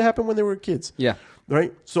same thing that happened when they were kids. Yeah.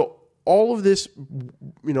 Right. So all of this,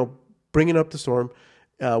 bringing up the storm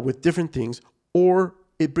with different things, or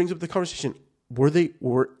it brings up the conversation: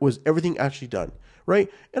 was everything actually done? Right?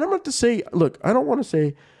 And I'm not to say, look, I don't want to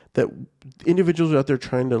say that individuals are out there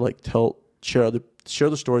trying to like share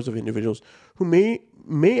the stories of individuals who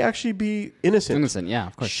may actually be innocent. Innocent, yeah,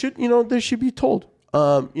 of course. They should be told.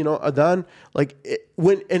 Adan, like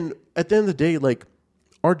and at the end of the day, like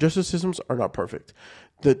our justice systems are not perfect.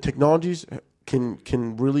 The technologies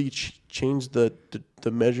can really change the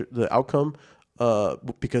measure, the outcome,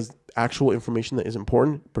 because actual information that is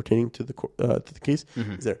important pertaining to the case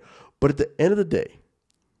is there. But at the end of the day,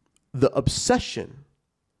 the obsession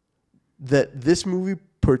that this movie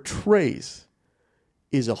portrays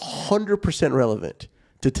is 100% relevant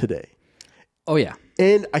to today. Oh yeah.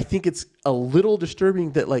 And I think it's a little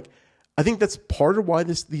disturbing that like, I think that's part of why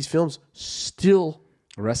these films still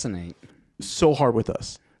resonate so hard with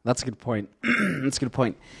us. That's a good point. That's a good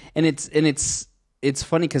point. And it's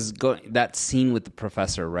funny because that scene with the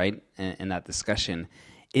professor, right? And that discussion,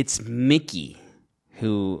 it's Mickey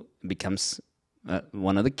who becomes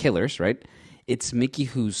one of the killers, right? It's Mickey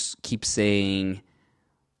who keeps saying,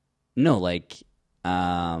 no, like,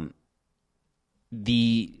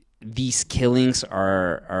 these killings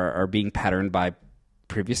are being patterned by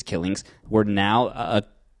previous killings, where now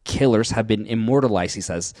killers have been immortalized. He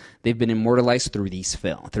says they've been immortalized through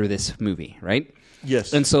this movie, right?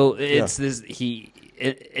 Yes. And so it's this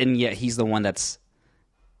and yet he's the one that's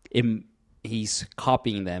he's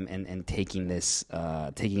copying them and taking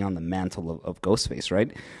on the mantle of Ghostface,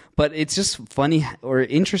 right? But it's just funny or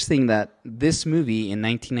interesting that this movie in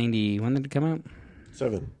 1990, when did it come out?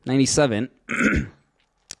 97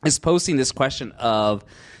 is posing this question of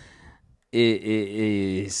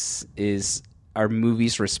is are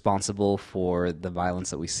movies responsible for the violence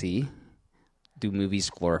that we see? Do movies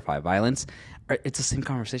glorify violence? It's the same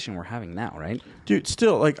conversation we're having now, right? Dude,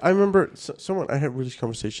 still, like, I remember I had this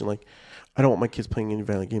conversation, like, I don't want my kids playing any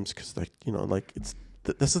violent games because, like, it's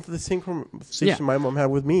that's the same conversation my mom had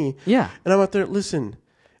with me. Yeah. And I'm out there, listen,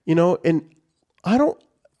 and I don't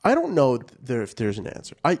know if there's an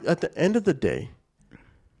answer. At the end of the day,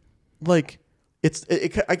 like,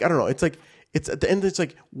 I don't know. It's like, it's at the end, it's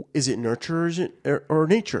like, is it nurture or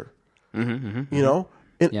nature? And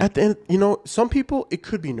at the end, some people, it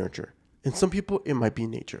could be nurture. And some people, it might be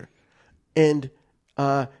nature. And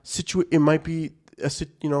it might be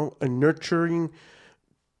a nurturing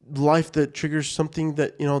life that triggers something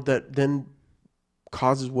that, that then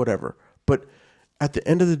causes whatever. But at the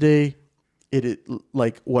end of the day,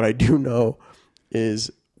 like what I do know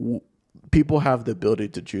is people have the ability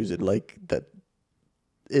to choose it, like that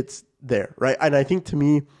it's there, right? And I think to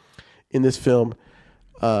me in this film,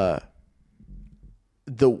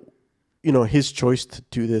 his choice to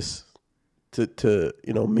do this, to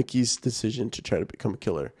Mickey's decision to try to become a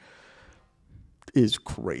killer is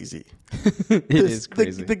crazy. It is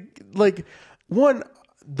crazy. The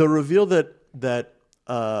reveal that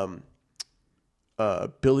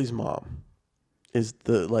Billy's mom is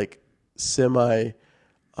the semi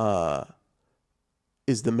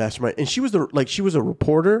is the mastermind, and she was a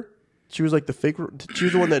reporter. She was the fake. She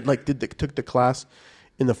was the one that took the class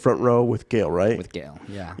in the front row with Gail, right? With Gail,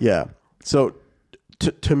 yeah. Yeah. So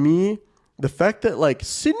to me, the fact that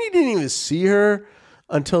Sidney didn't even see her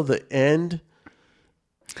until the end.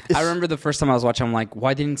 I remember the first time I was watching, I'm like,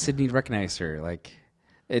 why didn't Sidney recognize her?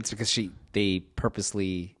 It's because they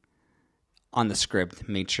purposely on the script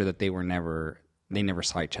made sure that they never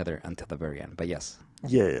saw each other until the very end. But yes.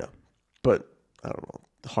 Yeah. But I don't know.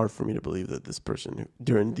 Hard for me to believe that this person who,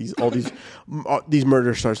 during all these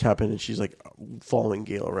murders starts happening, and she's following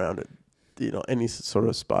Gail around at any sort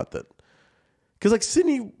of spot that, because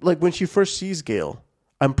Sidney, when she first sees Gail,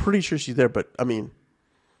 I'm pretty sure she's there, but I mean,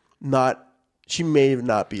 she may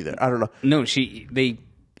not be there. I don't know. No, she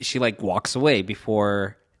walks away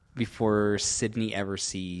before Sidney ever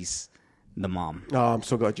sees the mom. Oh, I'm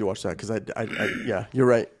so glad you watched that, because yeah, you're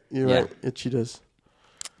right. Right. She does.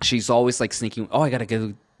 She's always sneaking. Oh, I gotta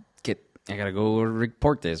go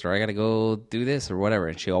report this, or I gotta go do this, or whatever.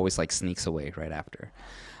 And she always sneaks away right after.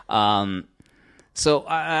 So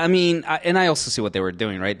I mean, and I also see what they were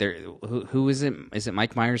doing, right? There, who is it? Is it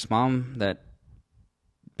Mike Myers' mom that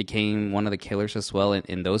became one of the killers as well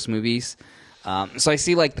in those movies? So I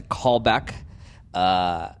see the callback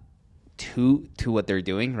to what they're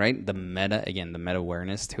doing, right? The meta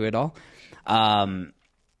awareness to it all.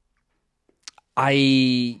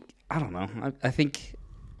 I don't know. I think.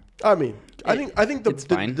 I think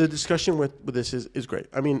the discussion with this is great.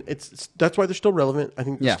 I mean, that's why they're still relevant. I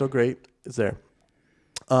think they're still great. It's there.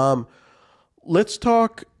 Let's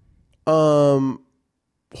talk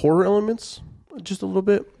horror elements just a little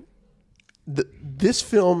bit. This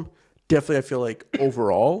film definitely, I feel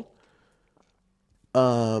overall,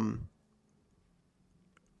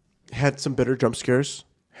 had some better jump scares,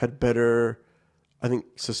 had better, I think,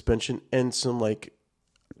 suspension, and some I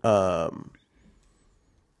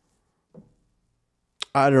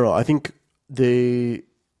don't know. I think they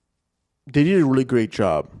did a really great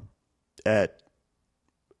job at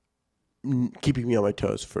keeping me on my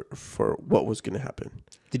toes for what was going to happen.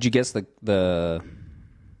 Did you guess Did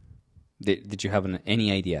you have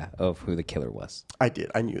any idea of who the killer was? I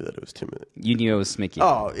did. I knew that it was Timothy. You knew it was Mickey.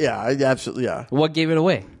 Oh yeah, absolutely, yeah. What gave it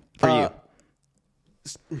away for you?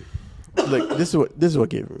 This is what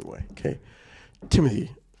gave it away. Okay,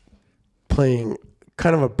 Timothy playing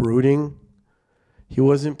kind of a brooding. He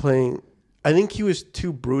wasn't playing. I think he was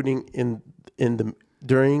too brooding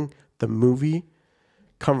during the movie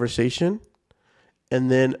conversation, and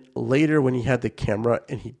then later when he had the camera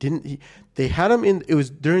and he didn't. They had him in. It was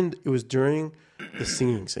during the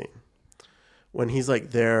singing scene when he's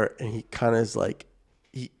there and he kind of is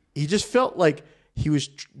he just felt like he was.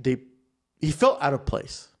 He felt out of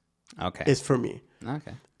place. Okay, it's for me.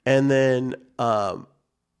 Okay, and then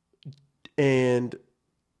and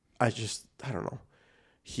I don't know.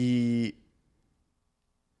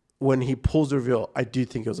 When he pulls the reveal, I do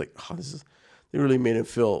think it was they really made him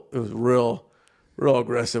feel, it was real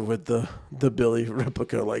aggressive with the Billy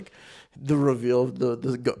replica, the reveal,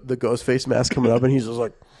 the ghost face mask coming up, and he's just oh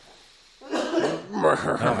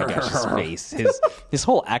my gosh, his face, his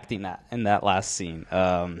whole acting in that last scene.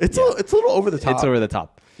 It's a little over the top. It's over the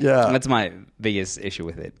top. Yeah, that's my biggest issue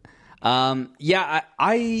with it. I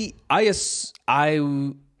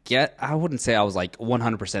wouldn't say I was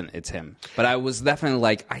 100% it's him, but I was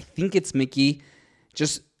definitely I think it's Mickey,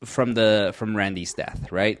 just from Randy's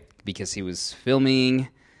death, right? Because he was filming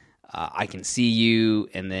I Can See You,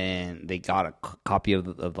 and then they got a copy of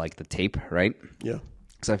the tape, right? Yeah.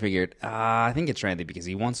 So I figured, I think it's Randy because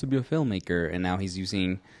he wants to be a filmmaker, and now he's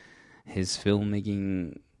using his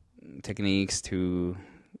filmmaking techniques to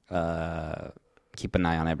keep an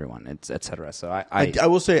eye on everyone, etc. So I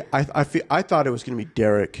will say I thought it was going to be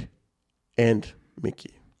Derek and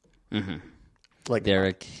Mickey. Mm-hmm.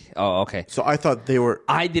 Derek. Oh, okay. So I thought they were.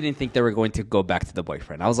 I didn't think they were going to go back to the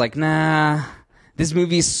boyfriend. I was like, nah. This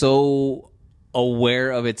movie is so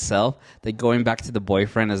aware of itself that going back to the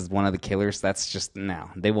boyfriend as one of the killers, that's just no.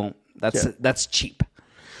 They won't. That's cheap.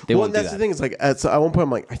 They well, won't and that's do that. the thing. It's like at one point,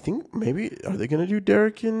 I'm like, I think maybe are they going to do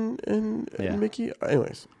Derek and Mickey?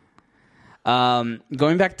 Anyways,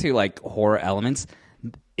 going back to like horror elements.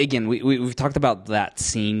 Again, we've talked about that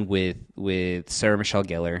scene with Sarah Michelle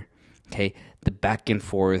Gellar. Okay, the back and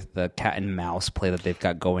forth, the cat and mouse play that they've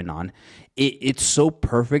got going on. It's so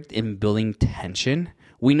perfect in building tension.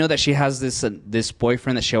 We know that she has this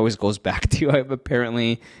boyfriend that she always goes back to,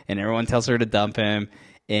 apparently, and everyone tells her to dump him,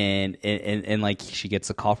 and like she gets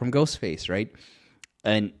a call from Ghostface, right?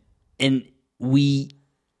 And we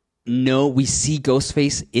see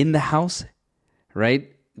Ghostface in the house,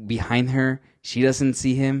 right behind her. She doesn't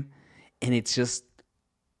see him, and it's just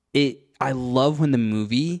I love when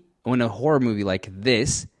a horror movie like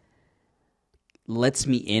this lets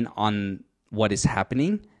me in on what is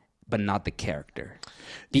happening, but not the character.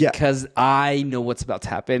 Because I know what's about to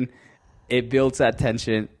happen. It builds that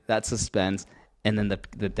tension, that suspense, and then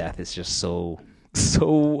the death is just so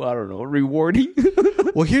I don't know, rewarding.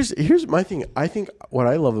 well, here's my thing. I think what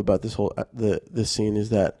I love about this whole this scene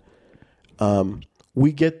is that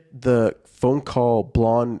we get the phone call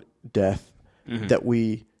blonde death that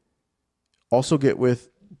we also get with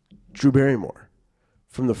Drew Barrymore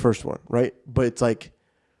from the first one, right? But it's like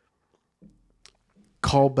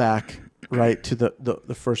call back, right, to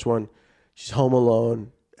the first one. She's home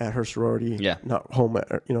alone at her sorority, not home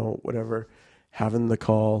at, whatever, having the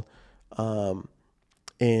call,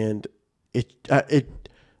 and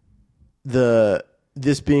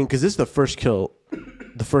this being, because this is the first kill,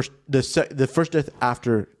 the first death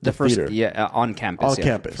after the first theater. On campus.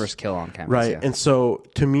 Campus. First kill on campus. Right. Yeah. And so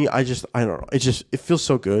to me, I don't know. It feels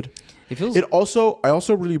so good. I also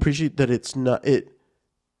really appreciate that it's not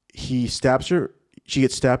he stabs her, she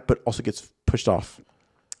gets stabbed, but also gets pushed off.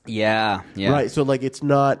 Yeah. Right. So like it's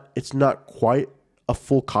not quite a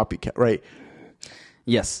full copycat, right?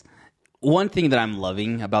 Yes. One thing that I'm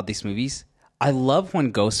loving about these movies, I love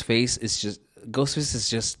when Ghostface is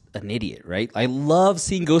just an idiot, right? I love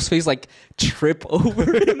seeing Ghostface like trip over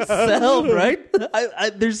himself, right?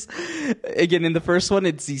 There's, again, in the first one,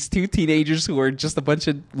 it's these two teenagers who are just a bunch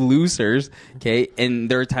of losers, okay?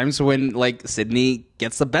 And there are times when like Sidney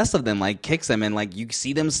gets the best of them, like kicks them, and like you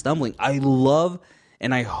see them stumbling. I love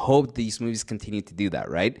and I hope these movies continue to do that,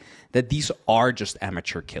 right? That these are just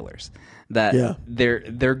amateur killers. That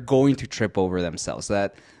they're going to trip over themselves.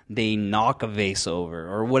 That they knock a vase over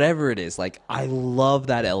or whatever it is. Like, I love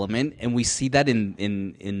that element, and we see that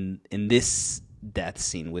in this death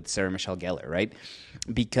scene with Sarah Michelle Gellar, right?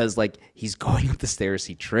 Because like he's going up the stairs,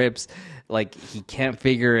 he trips, like he can't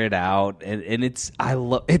figure it out, and it's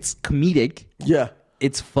comedic. Yeah,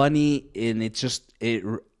 it's funny, and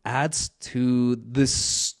it adds to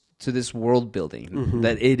this world building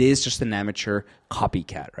that it is just an amateur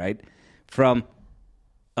copycat, right? From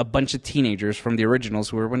a bunch of teenagers from the originals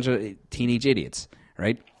who were a bunch of teenage idiots,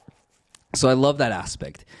 right? So I love that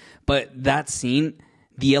aspect. But that scene,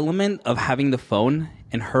 the element of having the phone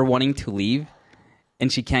and her wanting to leave and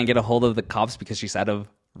she can't get a hold of the cops because she's out of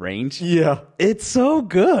range. Yeah. It's so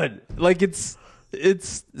good. Like, it's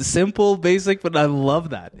simple, basic, but I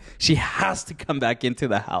love that. She has to come back into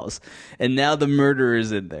the house. And now the murderer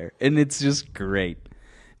is in there. And it's just great.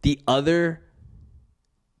 The other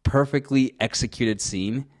perfectly executed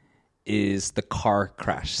scene is the car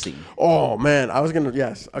crash scene. Oh, man.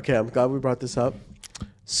 Yes. Okay, I'm glad we brought this up.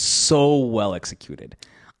 So well executed.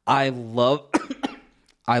 I love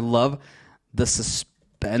the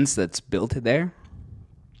suspense that's built there.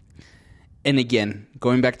 And again,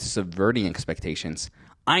 going back to subverting expectations,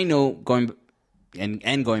 I know going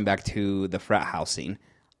back to the frat house scene,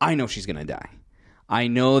 I know she's gonna die. I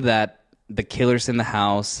know that the killer's in the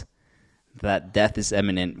house, that death is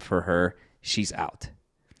imminent for her. She's out.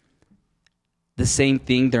 The same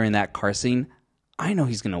thing during that car scene. I know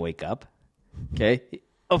he's gonna wake up. Okay,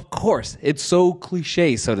 of course, it's so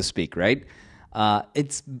cliche, so to speak, right?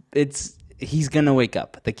 He's gonna wake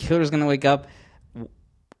up. The killer's gonna wake up.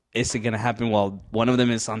 Is it going to happen while one of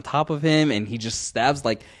them is on top of him and he just stabs?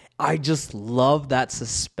 Like, I just love that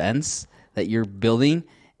suspense that you're building,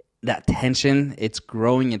 that tension. It's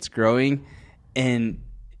growing. And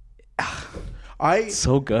it's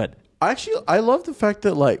so good. I love the fact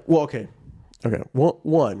that, like, well, okay.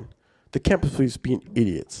 One, the campus police being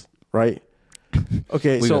idiots, right?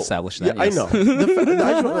 Okay, We've established that. Yeah, yes.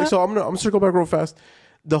 I know. So I'm gonna circle back real fast.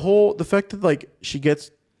 The fact that like she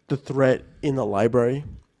gets the threat in the library.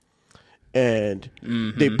 And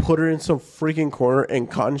they put her in some freaking corner, and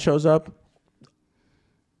Cotton shows up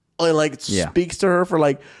and like speaks to her for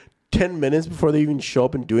like 10 minutes before they even show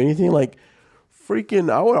up and do anything. Like, freaking,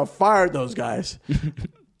 I would have fired those guys.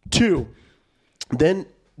 Two, then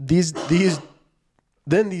these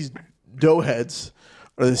then these doughheads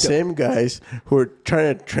are the same guys who are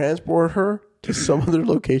trying to transport her to some other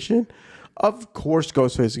location. Of course,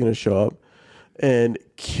 Ghostface is going to show up and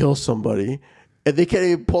kill somebody, and they can't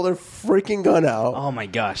even pull their freaking gun out. Oh my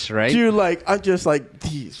gosh, right? Dude, like, I'm just like,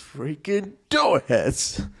 these freaking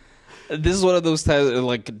doughheads. This is one of those times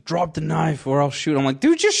like, drop the knife or I'll shoot. I'm like,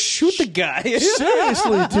 dude, just shoot the guy.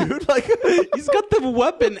 Seriously, dude. Like, he's got the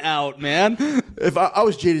weapon out, man. If I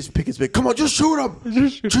was Jada Pickett's big, come on, just shoot him.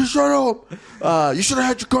 Just shoot him. You should have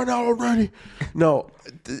had your gun out already. No,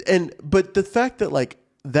 but the fact that like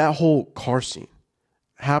that whole car scene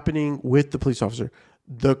happening with the police officer,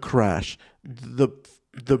 the crash, them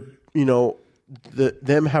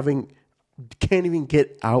having can't even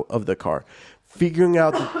get out of the car. Figuring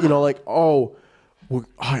out, like,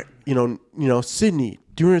 Sidney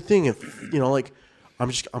doing her thing, and like, I'm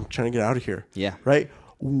trying to get out of here. Yeah. Right.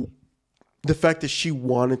 The fact that she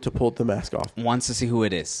wanted to pull the mask off, wants to see who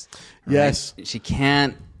it is. Right? Yes. She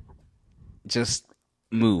can't just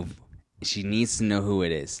move. She needs to know who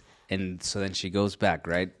it is, and so then she goes back.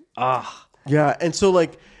 Right. Yeah, and so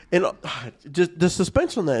like, just the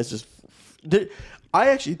suspense on that is just. I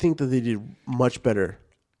actually think that they did much better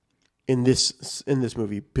in this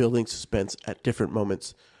movie, building suspense at different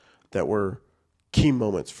moments that were key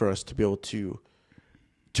moments for us to be able to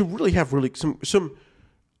really have some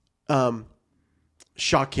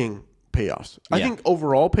shocking payoffs. Yeah. I think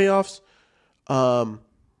overall payoffs,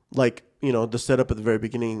 like, the setup at the very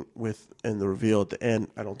beginning and the reveal at the end,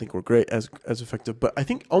 I don't think were great as effective. But I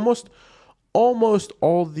think almost all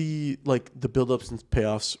the build-ups and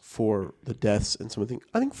payoffs for the deaths and some of the things,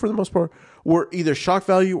 I think for the most part were either shock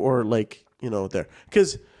value or there.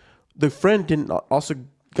 Because the friend didn't also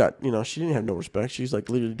got, she didn't have no respect. She's like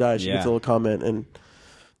literally died. She gets a little comment and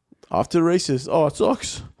off to the races. Oh, it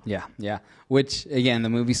sucks. Yeah, yeah. Which, again, the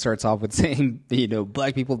movie starts off with saying,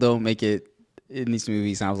 black people don't make it in these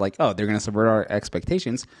movies. And I was like, oh, they're going to subvert our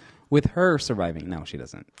expectations with her surviving. No, she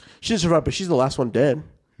doesn't. She didn't survive, but she's the last one dead.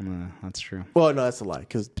 That's true. Well, no, that's a lie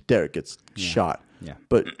because Derek gets shot. Yeah.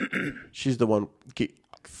 But she's the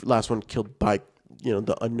last one killed by,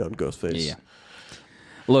 the unknown Ghostface. Yeah.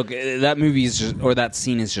 Look, that movie is that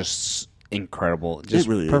scene is just incredible. Just it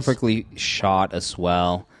really perfectly shot as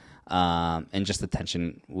well. And just the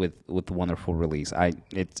tension with the wonderful release.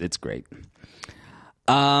 It's great.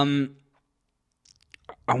 I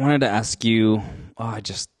wanted to ask you, I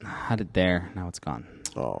just had it there. Now it's gone.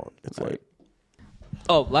 Oh, it's like.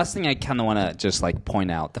 Oh, last thing I kind of want to just point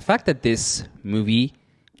out. The fact that this movie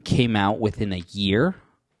came out within a year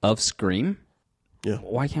of Scream. Yeah.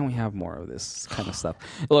 Why can't we have more of this kind of stuff?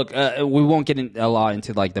 Look, we won't get a lot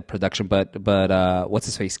into the production, but what's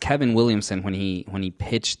his face? Kevin Williamson, when he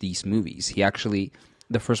pitched these movies, he actually,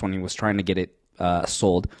 the first one, he was trying to get it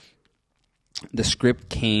sold. The script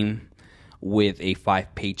came with a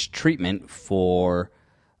 5-page treatment for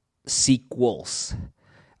sequels.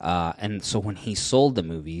 And so when he sold the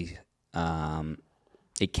movie,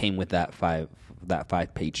 it came with that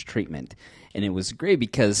 5-page treatment, and it was great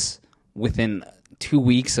because within 2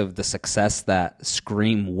 weeks of the success that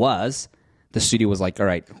Scream was, the studio was like, "All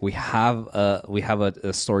right, we have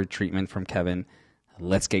a story treatment from Kevin.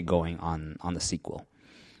 Let's get going on the sequel."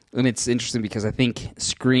 And it's interesting because I think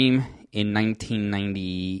Scream in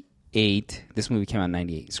 1998. This movie came out in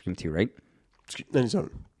 98. Scream 2, right? 97.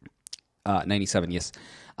 97, yes.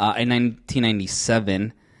 In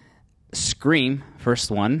 1997, Scream,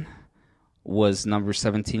 first one, was number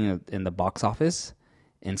 17 in the box office,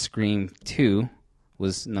 and Scream 2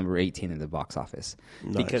 was number 18 in the box office.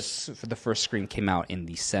 Nice. Because the first Scream came out in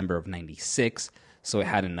December of 96, so it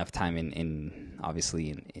had enough time in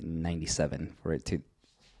 97 for it to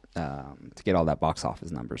get all that box office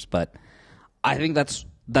numbers. But I think that's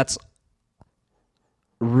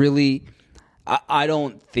really... I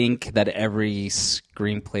don't think that every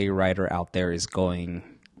screenplay writer out there is going,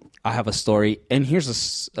 I have a story, and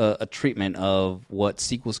here's a treatment of what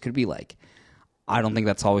sequels could be like. I don't think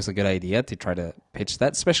that's always a good idea to try to pitch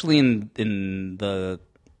that, especially in the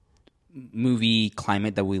movie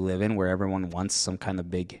climate that we live in where everyone wants some kind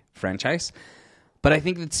of big franchise. But I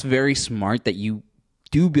think it's very smart that you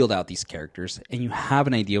do build out these characters and you have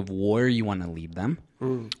an idea of where you want to lead them,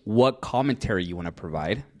 what commentary you want to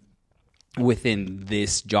provide within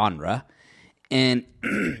this genre, and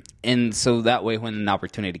so that way when an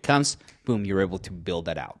opportunity comes, boom, you're able to build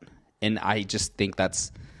that out. And I just think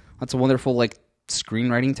that's a wonderful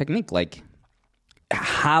screenwriting technique.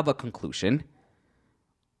 Have a conclusion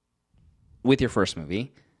with your first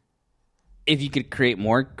movie. If you could create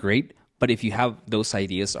more, great. But if you have those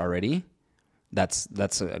ideas already,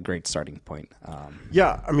 that's a great starting point.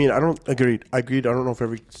 Yeah, I mean, I agreed. I don't know if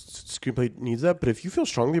every screenplay needs that, but if you feel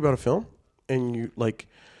strongly about a film and you like,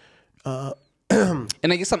 and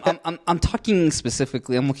I guess I'm talking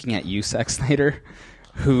specifically. I'm looking at you, Zack Snyder,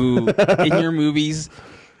 who in your movies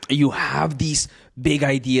you have these big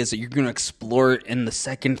ideas that you're going to explore in the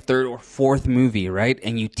second, third, or fourth movie, right?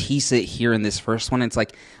 And you tease it here in this first one. It's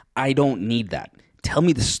like, I don't need that. Tell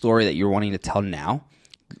me the story that you're wanting to tell now.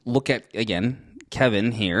 Look at, again,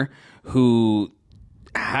 Kevin here, who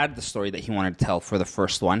had the story that he wanted to tell for the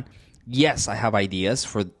first one. Yes, I have ideas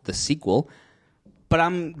for the sequel, but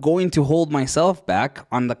I'm going to hold myself back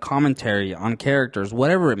on the commentary, on characters,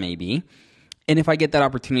 whatever it may be. And if I get that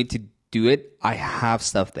opportunity to do it, I have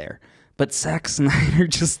stuff there. But Zack Snyder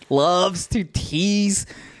just loves to tease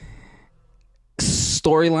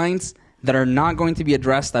storylines that are not going to be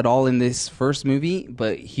addressed at all in this first movie,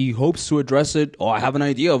 but he hopes to address it. Oh, I have an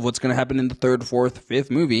idea of what's going to happen in the third, fourth,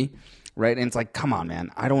 fifth movie, right? And it's like, come on,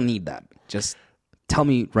 man. I don't need that. Just tell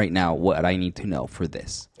me right now what I need to know for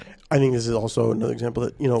this. I think this is also another example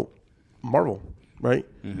that, Marvel, right?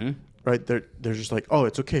 Mm-hmm. Right? They're just like, oh,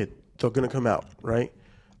 it's okay. They're going to come out, right?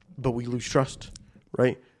 But we lose trust,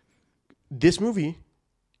 right? This movie,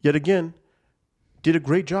 yet again, did a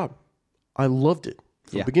great job. I loved it.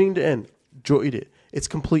 From beginning to end, enjoyed it. It's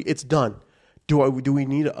complete. It's done. Do we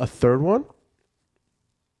need a third one?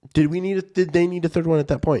 Did they need a third one at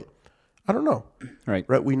that point? I don't know. Right.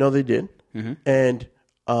 We know they did. Mm-hmm. And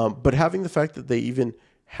but having the fact that they even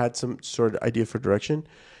had some sort of idea for direction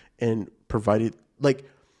and provided, like,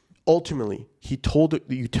 ultimately, he told it,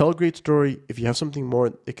 you tell a great story. If you have something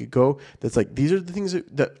more, it could go. That's like, these are the things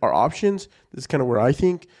that are options. This is kind of where I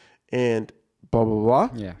think, and blah blah blah.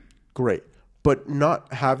 Yeah, great. But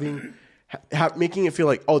not having, making it feel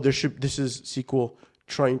like, oh, this is sequel.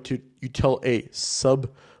 You tell a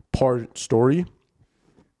subpart story,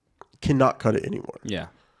 cannot cut it anymore. Yeah.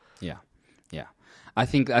 I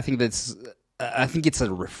think it's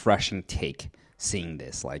a refreshing take seeing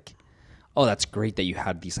this. Like, oh, that's great that you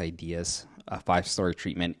had these ideas, a 5-story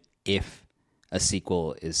treatment if a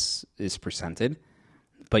sequel is presented,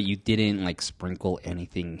 but you didn't like sprinkle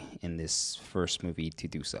anything in this first movie to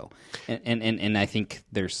do so. And I think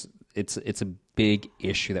it's a big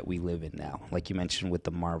issue that we live in now. Like you mentioned with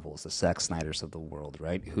the Marvels, the Zack Snyders of the world,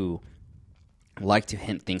 right? Who like to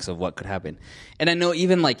hint things of what could happen. And I know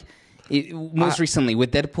even like most recently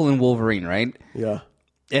with Deadpool and Wolverine, right? Yeah.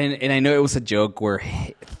 And I know it was a joke where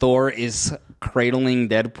Thor is cradling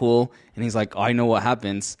Deadpool, and he's like, oh, I know what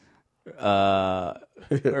happens. Or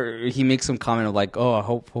he makes some comment of like, oh,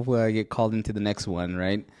 hopefully I get called into the next one,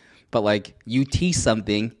 right? But like, you tease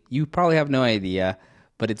something, you probably have no idea,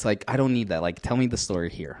 but it's like, I don't need that. Like, tell me the story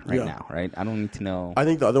here right now, right? I don't need to know. I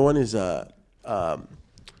think the other one is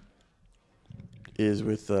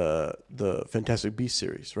with the Fantastic Beasts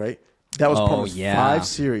series, right? That was promised 5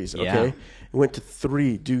 series, okay? Yeah. It went to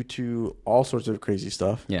 3 due to all sorts of crazy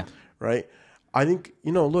stuff. Yeah. Right? I think,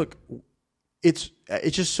 look, it's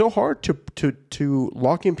just so hard to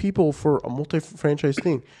lock in people for a multi-franchise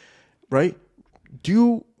thing, right?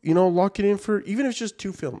 Lock it in for, even if it's just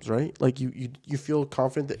 2 films, right? Like you feel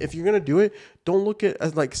confident that if you're going to do it, don't look at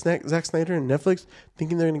as like Zack Snyder and Netflix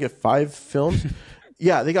thinking they're going to get 5 films.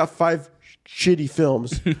 Yeah, they got 5 shitty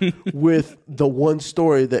films with the one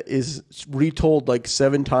story that is retold like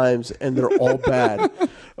 7 times and they're all bad.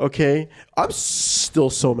 Okay? I'm still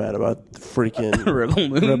so mad about freaking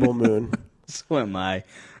Rebel Moon. So am I.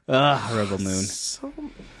 Rebel Moon.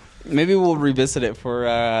 Maybe we'll revisit it for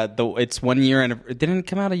it's 1 year and it didn't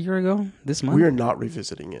come out a year ago this month. We are not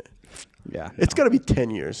revisiting it. Yeah. No. It's got to be 10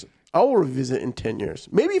 years. I will revisit in 10 years.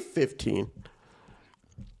 Maybe 15.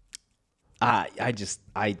 I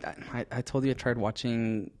told you I tried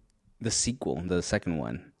watching the sequel, the second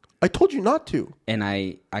one. I told you not to. And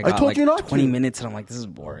I got told like you not 20 to. minutes and I'm like, this is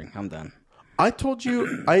boring. I'm done. I told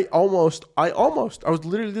you I was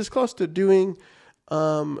literally this close to doing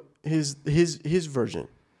his version.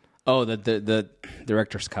 Oh, the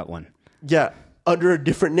director's cut one. Yeah, under a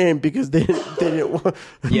different name because they didn't want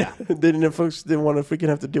folks didn't want to freaking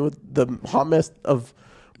have to deal with the hot mess of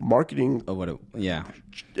marketing. Oh, yeah.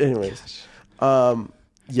 Anyways, I'm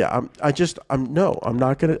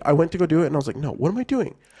not gonna. I went to go do it and I was like, no, what am I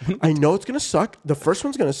doing? I know it's gonna suck. The first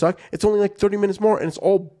one's gonna suck. It's only like 30 minutes more and it's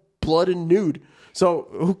all blood and nude. So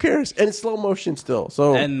who cares? And it's slow motion still.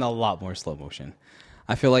 So and a lot more slow motion.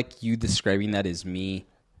 I feel like you describing that is me.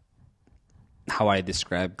 How I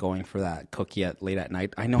describe going for that cookie late at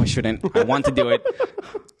night. I know I shouldn't. I want to do it.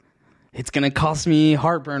 It's gonna cost me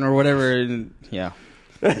heartburn or whatever. And, yeah.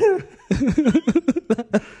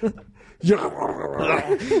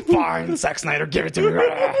 Fine, Zack Snyder, give it to me.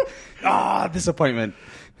 Disappointment.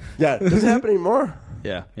 Yeah, it doesn't happen anymore.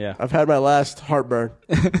 Yeah. I've had my last heartburn.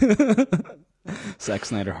 Zack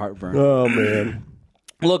Snyder heartburn. Oh man.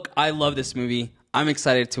 Look, I love this movie. I'm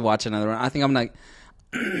excited to watch another one. I think I'm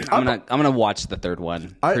gonna watch the third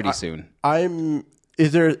one pretty soon.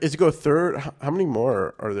 Is it go third? How many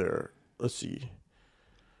more are there? Let's see.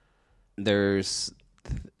 Because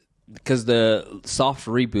the soft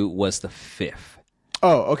reboot was the 5th.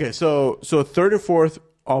 Oh, okay. So third and fourth,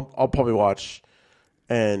 I'll probably watch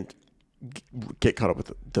and get caught up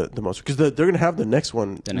with the most, because they're gonna have the next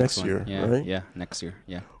one next year, yeah, right? Yeah, next year.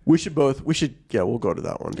 Yeah, we'll go to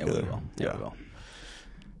that one together. We will. Yeah, we will.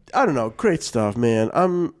 I don't know. Great stuff, man.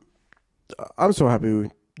 I'm so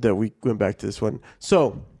happy that we went back to this one.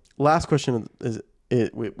 So last question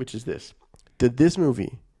which is this: did this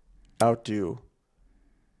movie outdo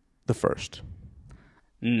the first?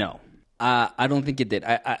 No, I don't think it did.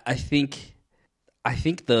 I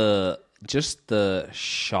think the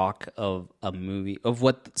shock of a movie, of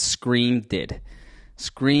what Scream did.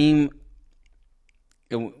 Scream,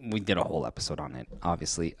 we did a whole episode on it,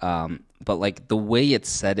 obviously. But like the way it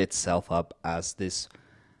set itself up as this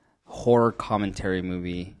horror commentary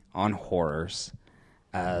movie on horrors,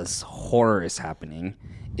 as horror is happening,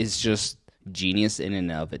 is just genius in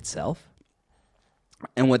and of itself.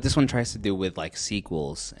 And what this one tries to do with like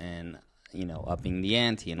sequels and, upping the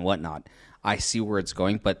ante and whatnot, I see where it's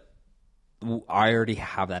going, but I already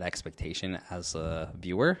have that expectation as a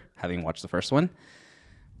viewer, having watched the first one.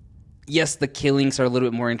 Yes, the killings are a little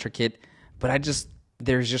bit more intricate, but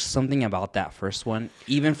there's just something about that first one,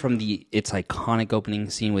 even from its iconic opening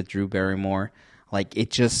scene with Drew Barrymore. Like, it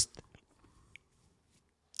just...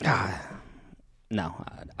 no,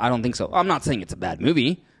 I don't think so. I'm not saying it's a bad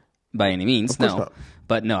movie by any means, no. Not.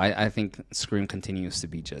 But no, I think Scream continues to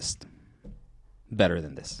be just better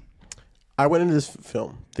than this. I went into this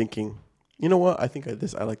film thinking, you know what? I think I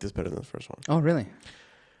like this better than the first one. Oh, really?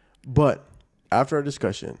 But after our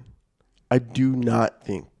discussion, I do not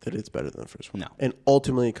think that it's better than the first one. No. And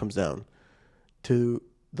ultimately, it comes down to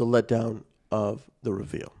the letdown of the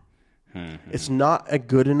reveal. Mm-hmm. It's not a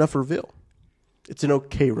good enough reveal. It's an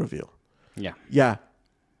okay reveal. Yeah. Yeah.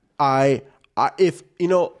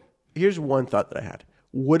 Here's one thought that I had.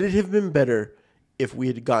 Would it have been better if we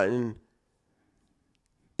had gotten,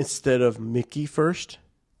 instead of Mickey first,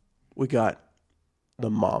 we got the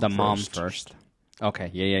mom first? The mom first. Okay.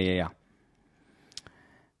 Yeah.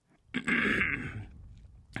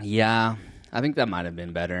 Yeah, I think that might have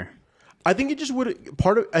been better. I think it just would have,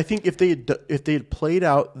 I think if they had played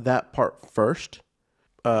out that part first,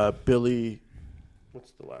 Billy,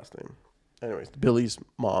 what's the last name? Anyways, Billy's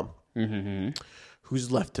mom,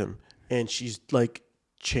 who's left him, and she's like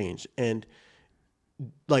changed, and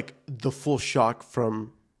like the full shock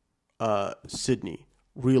from Sidney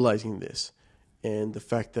realizing this, and the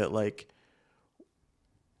fact that like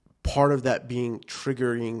part of that being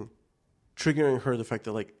triggering her, the fact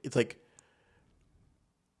that like it's like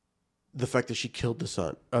the fact that she killed the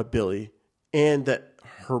son, Billy, and that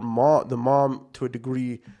the mom to a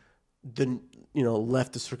degree,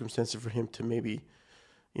 left the circumstances for him to maybe,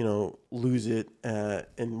 lose it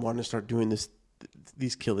and want to start doing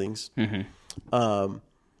these killings. As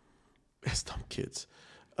dumb kids.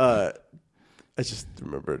 I just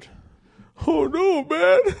remembered. Oh no,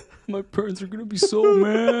 man! My parents are gonna be so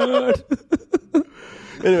mad.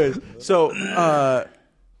 Anyways, so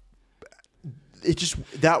it just,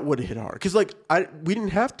 that would have hit hard, because like we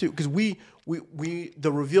didn't have to, because we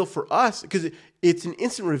the reveal for us, because it's an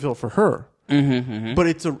instant reveal for her, but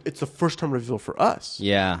it's a first time reveal for us.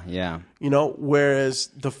 Yeah. Whereas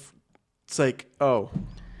it's like, oh,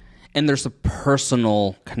 and there's a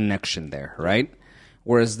personal connection there, right?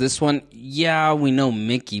 Whereas this one, yeah, we know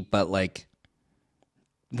Mickey, but like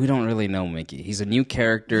we don't really know Mickey. He's a new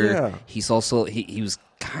character. Yeah. He's also he was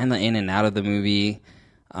kind of in and out of the movie.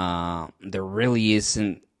 There really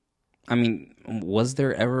isn't. I mean, was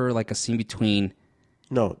there ever like a scene between?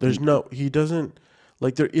 No, there's no. He doesn't.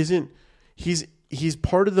 Like there isn't. He's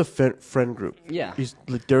part of the friend group. Yeah, he's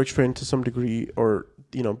like Derek's friend to some degree, or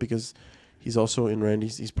because he's also in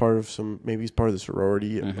Randy's. He's part of some. Maybe he's part of the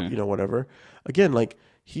sorority. Whatever. Again, like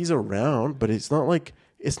he's around, but it's not like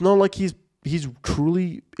he's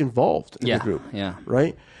truly involved in the group. Yeah.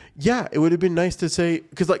 Right. Yeah, it would have been nice to say,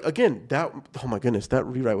 because like again, that, oh my goodness, that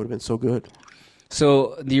rewrite would have been so good.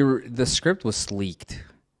 So the script was leaked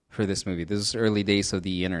for this movie. This is early days of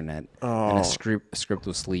the internet, and a script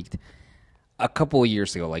was leaked a couple of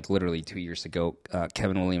years ago, like literally 2 years ago.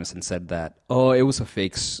 Kevin Williamson said that, it was a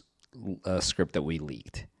fake script that we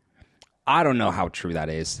leaked. I don't know how true that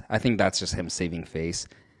is. I think that's just him saving face.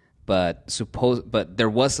 But there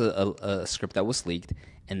was a script that was leaked,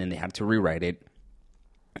 and then they had to rewrite it.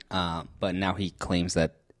 But now he claims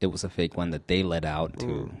that it was a fake one that they let out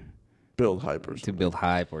to build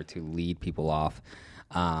hype or to lead people off.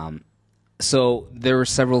 So there were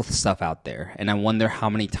several stuff out there, and I wonder how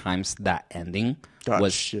many times that ending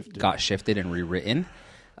got shifted and rewritten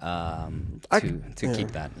to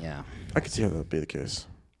keep that. Yeah, I could see how that would be the case.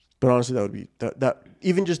 But honestly, that would be that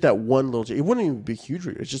even just that one little change. It wouldn't even be huge.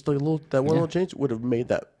 It's just like little change would have made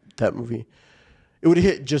that movie. It would have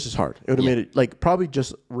hit just as hard. It would have made it like probably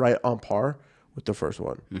just right on par with the first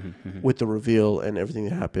one, with the reveal and everything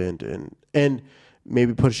that happened, and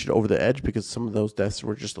maybe push it over the edge because some of those deaths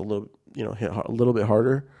were just a little, hit a little bit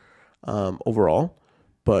harder overall.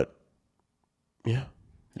 But yeah.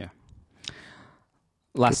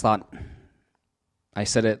 Last thought. I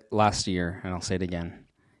said it last year, and I'll say it again.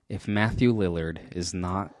 If Matthew Lillard is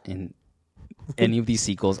not in any of these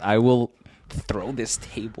sequels, I will throw this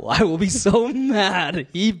table. I will be so mad.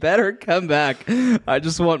 He better come back. I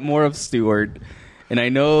just want more of Stewart. And I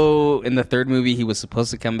know in the third movie he was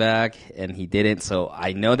supposed to come back, and he didn't. So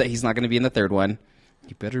I know that he's not going to be in the third one.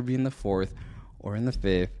 He better be in the fourth, or in the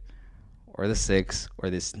fifth, or the sixth, or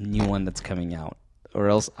this new one that's coming out. Or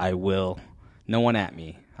else I will. No one at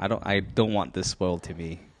me. I don't want this spoiled to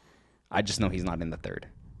me. I just know he's not in the third.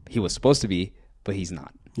 He was supposed to be, but he's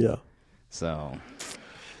not. Yeah. So,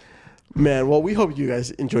 man, well, we hope you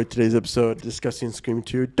guys enjoyed today's episode discussing Scream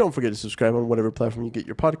 2. Don't forget to subscribe on whatever platform you get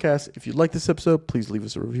your podcast. If you like this episode, please leave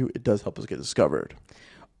us a review. It does help us get discovered.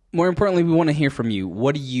 More importantly, we want to hear from you.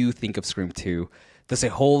 What do you think of Scream 2? Does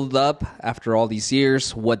it hold up after all these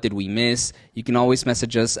years? What did we miss? You can always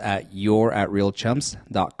message us at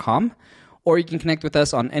your@realchumps.com, or you can connect with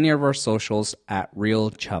us on any of our socials at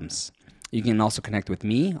realchumps. You can also connect with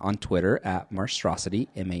me on Twitter at Marstrosity,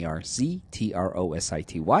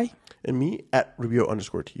 MARZTROSITY. And me at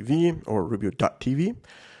Rubio_TV or Rubio.tv.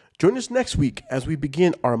 Join us next week as we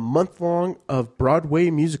begin our month-long of Broadway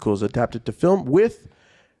musicals adapted to film with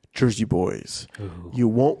Jersey Boys. Ooh. You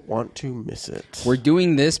won't want to miss it. We're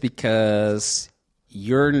doing this because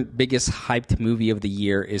your biggest hyped movie of the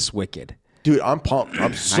year is Wicked. Dude, I'm pumped.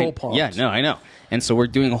 I'm so pumped. Yeah, no, I know. And so we're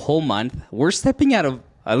doing a whole month. We're stepping out of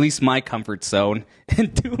at least my comfort zone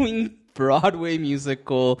and doing Broadway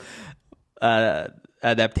musical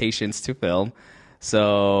adaptations to film.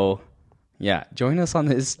 So, yeah, join us on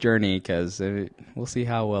this journey because we'll see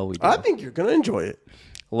how well we do. I think you're going to enjoy it.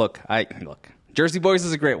 Look, Jersey Boys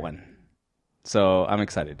is a great one. So I'm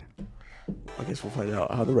excited. I guess we'll find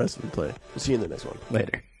out how the rest of them play. We'll see you in the next one.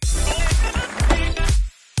 Later.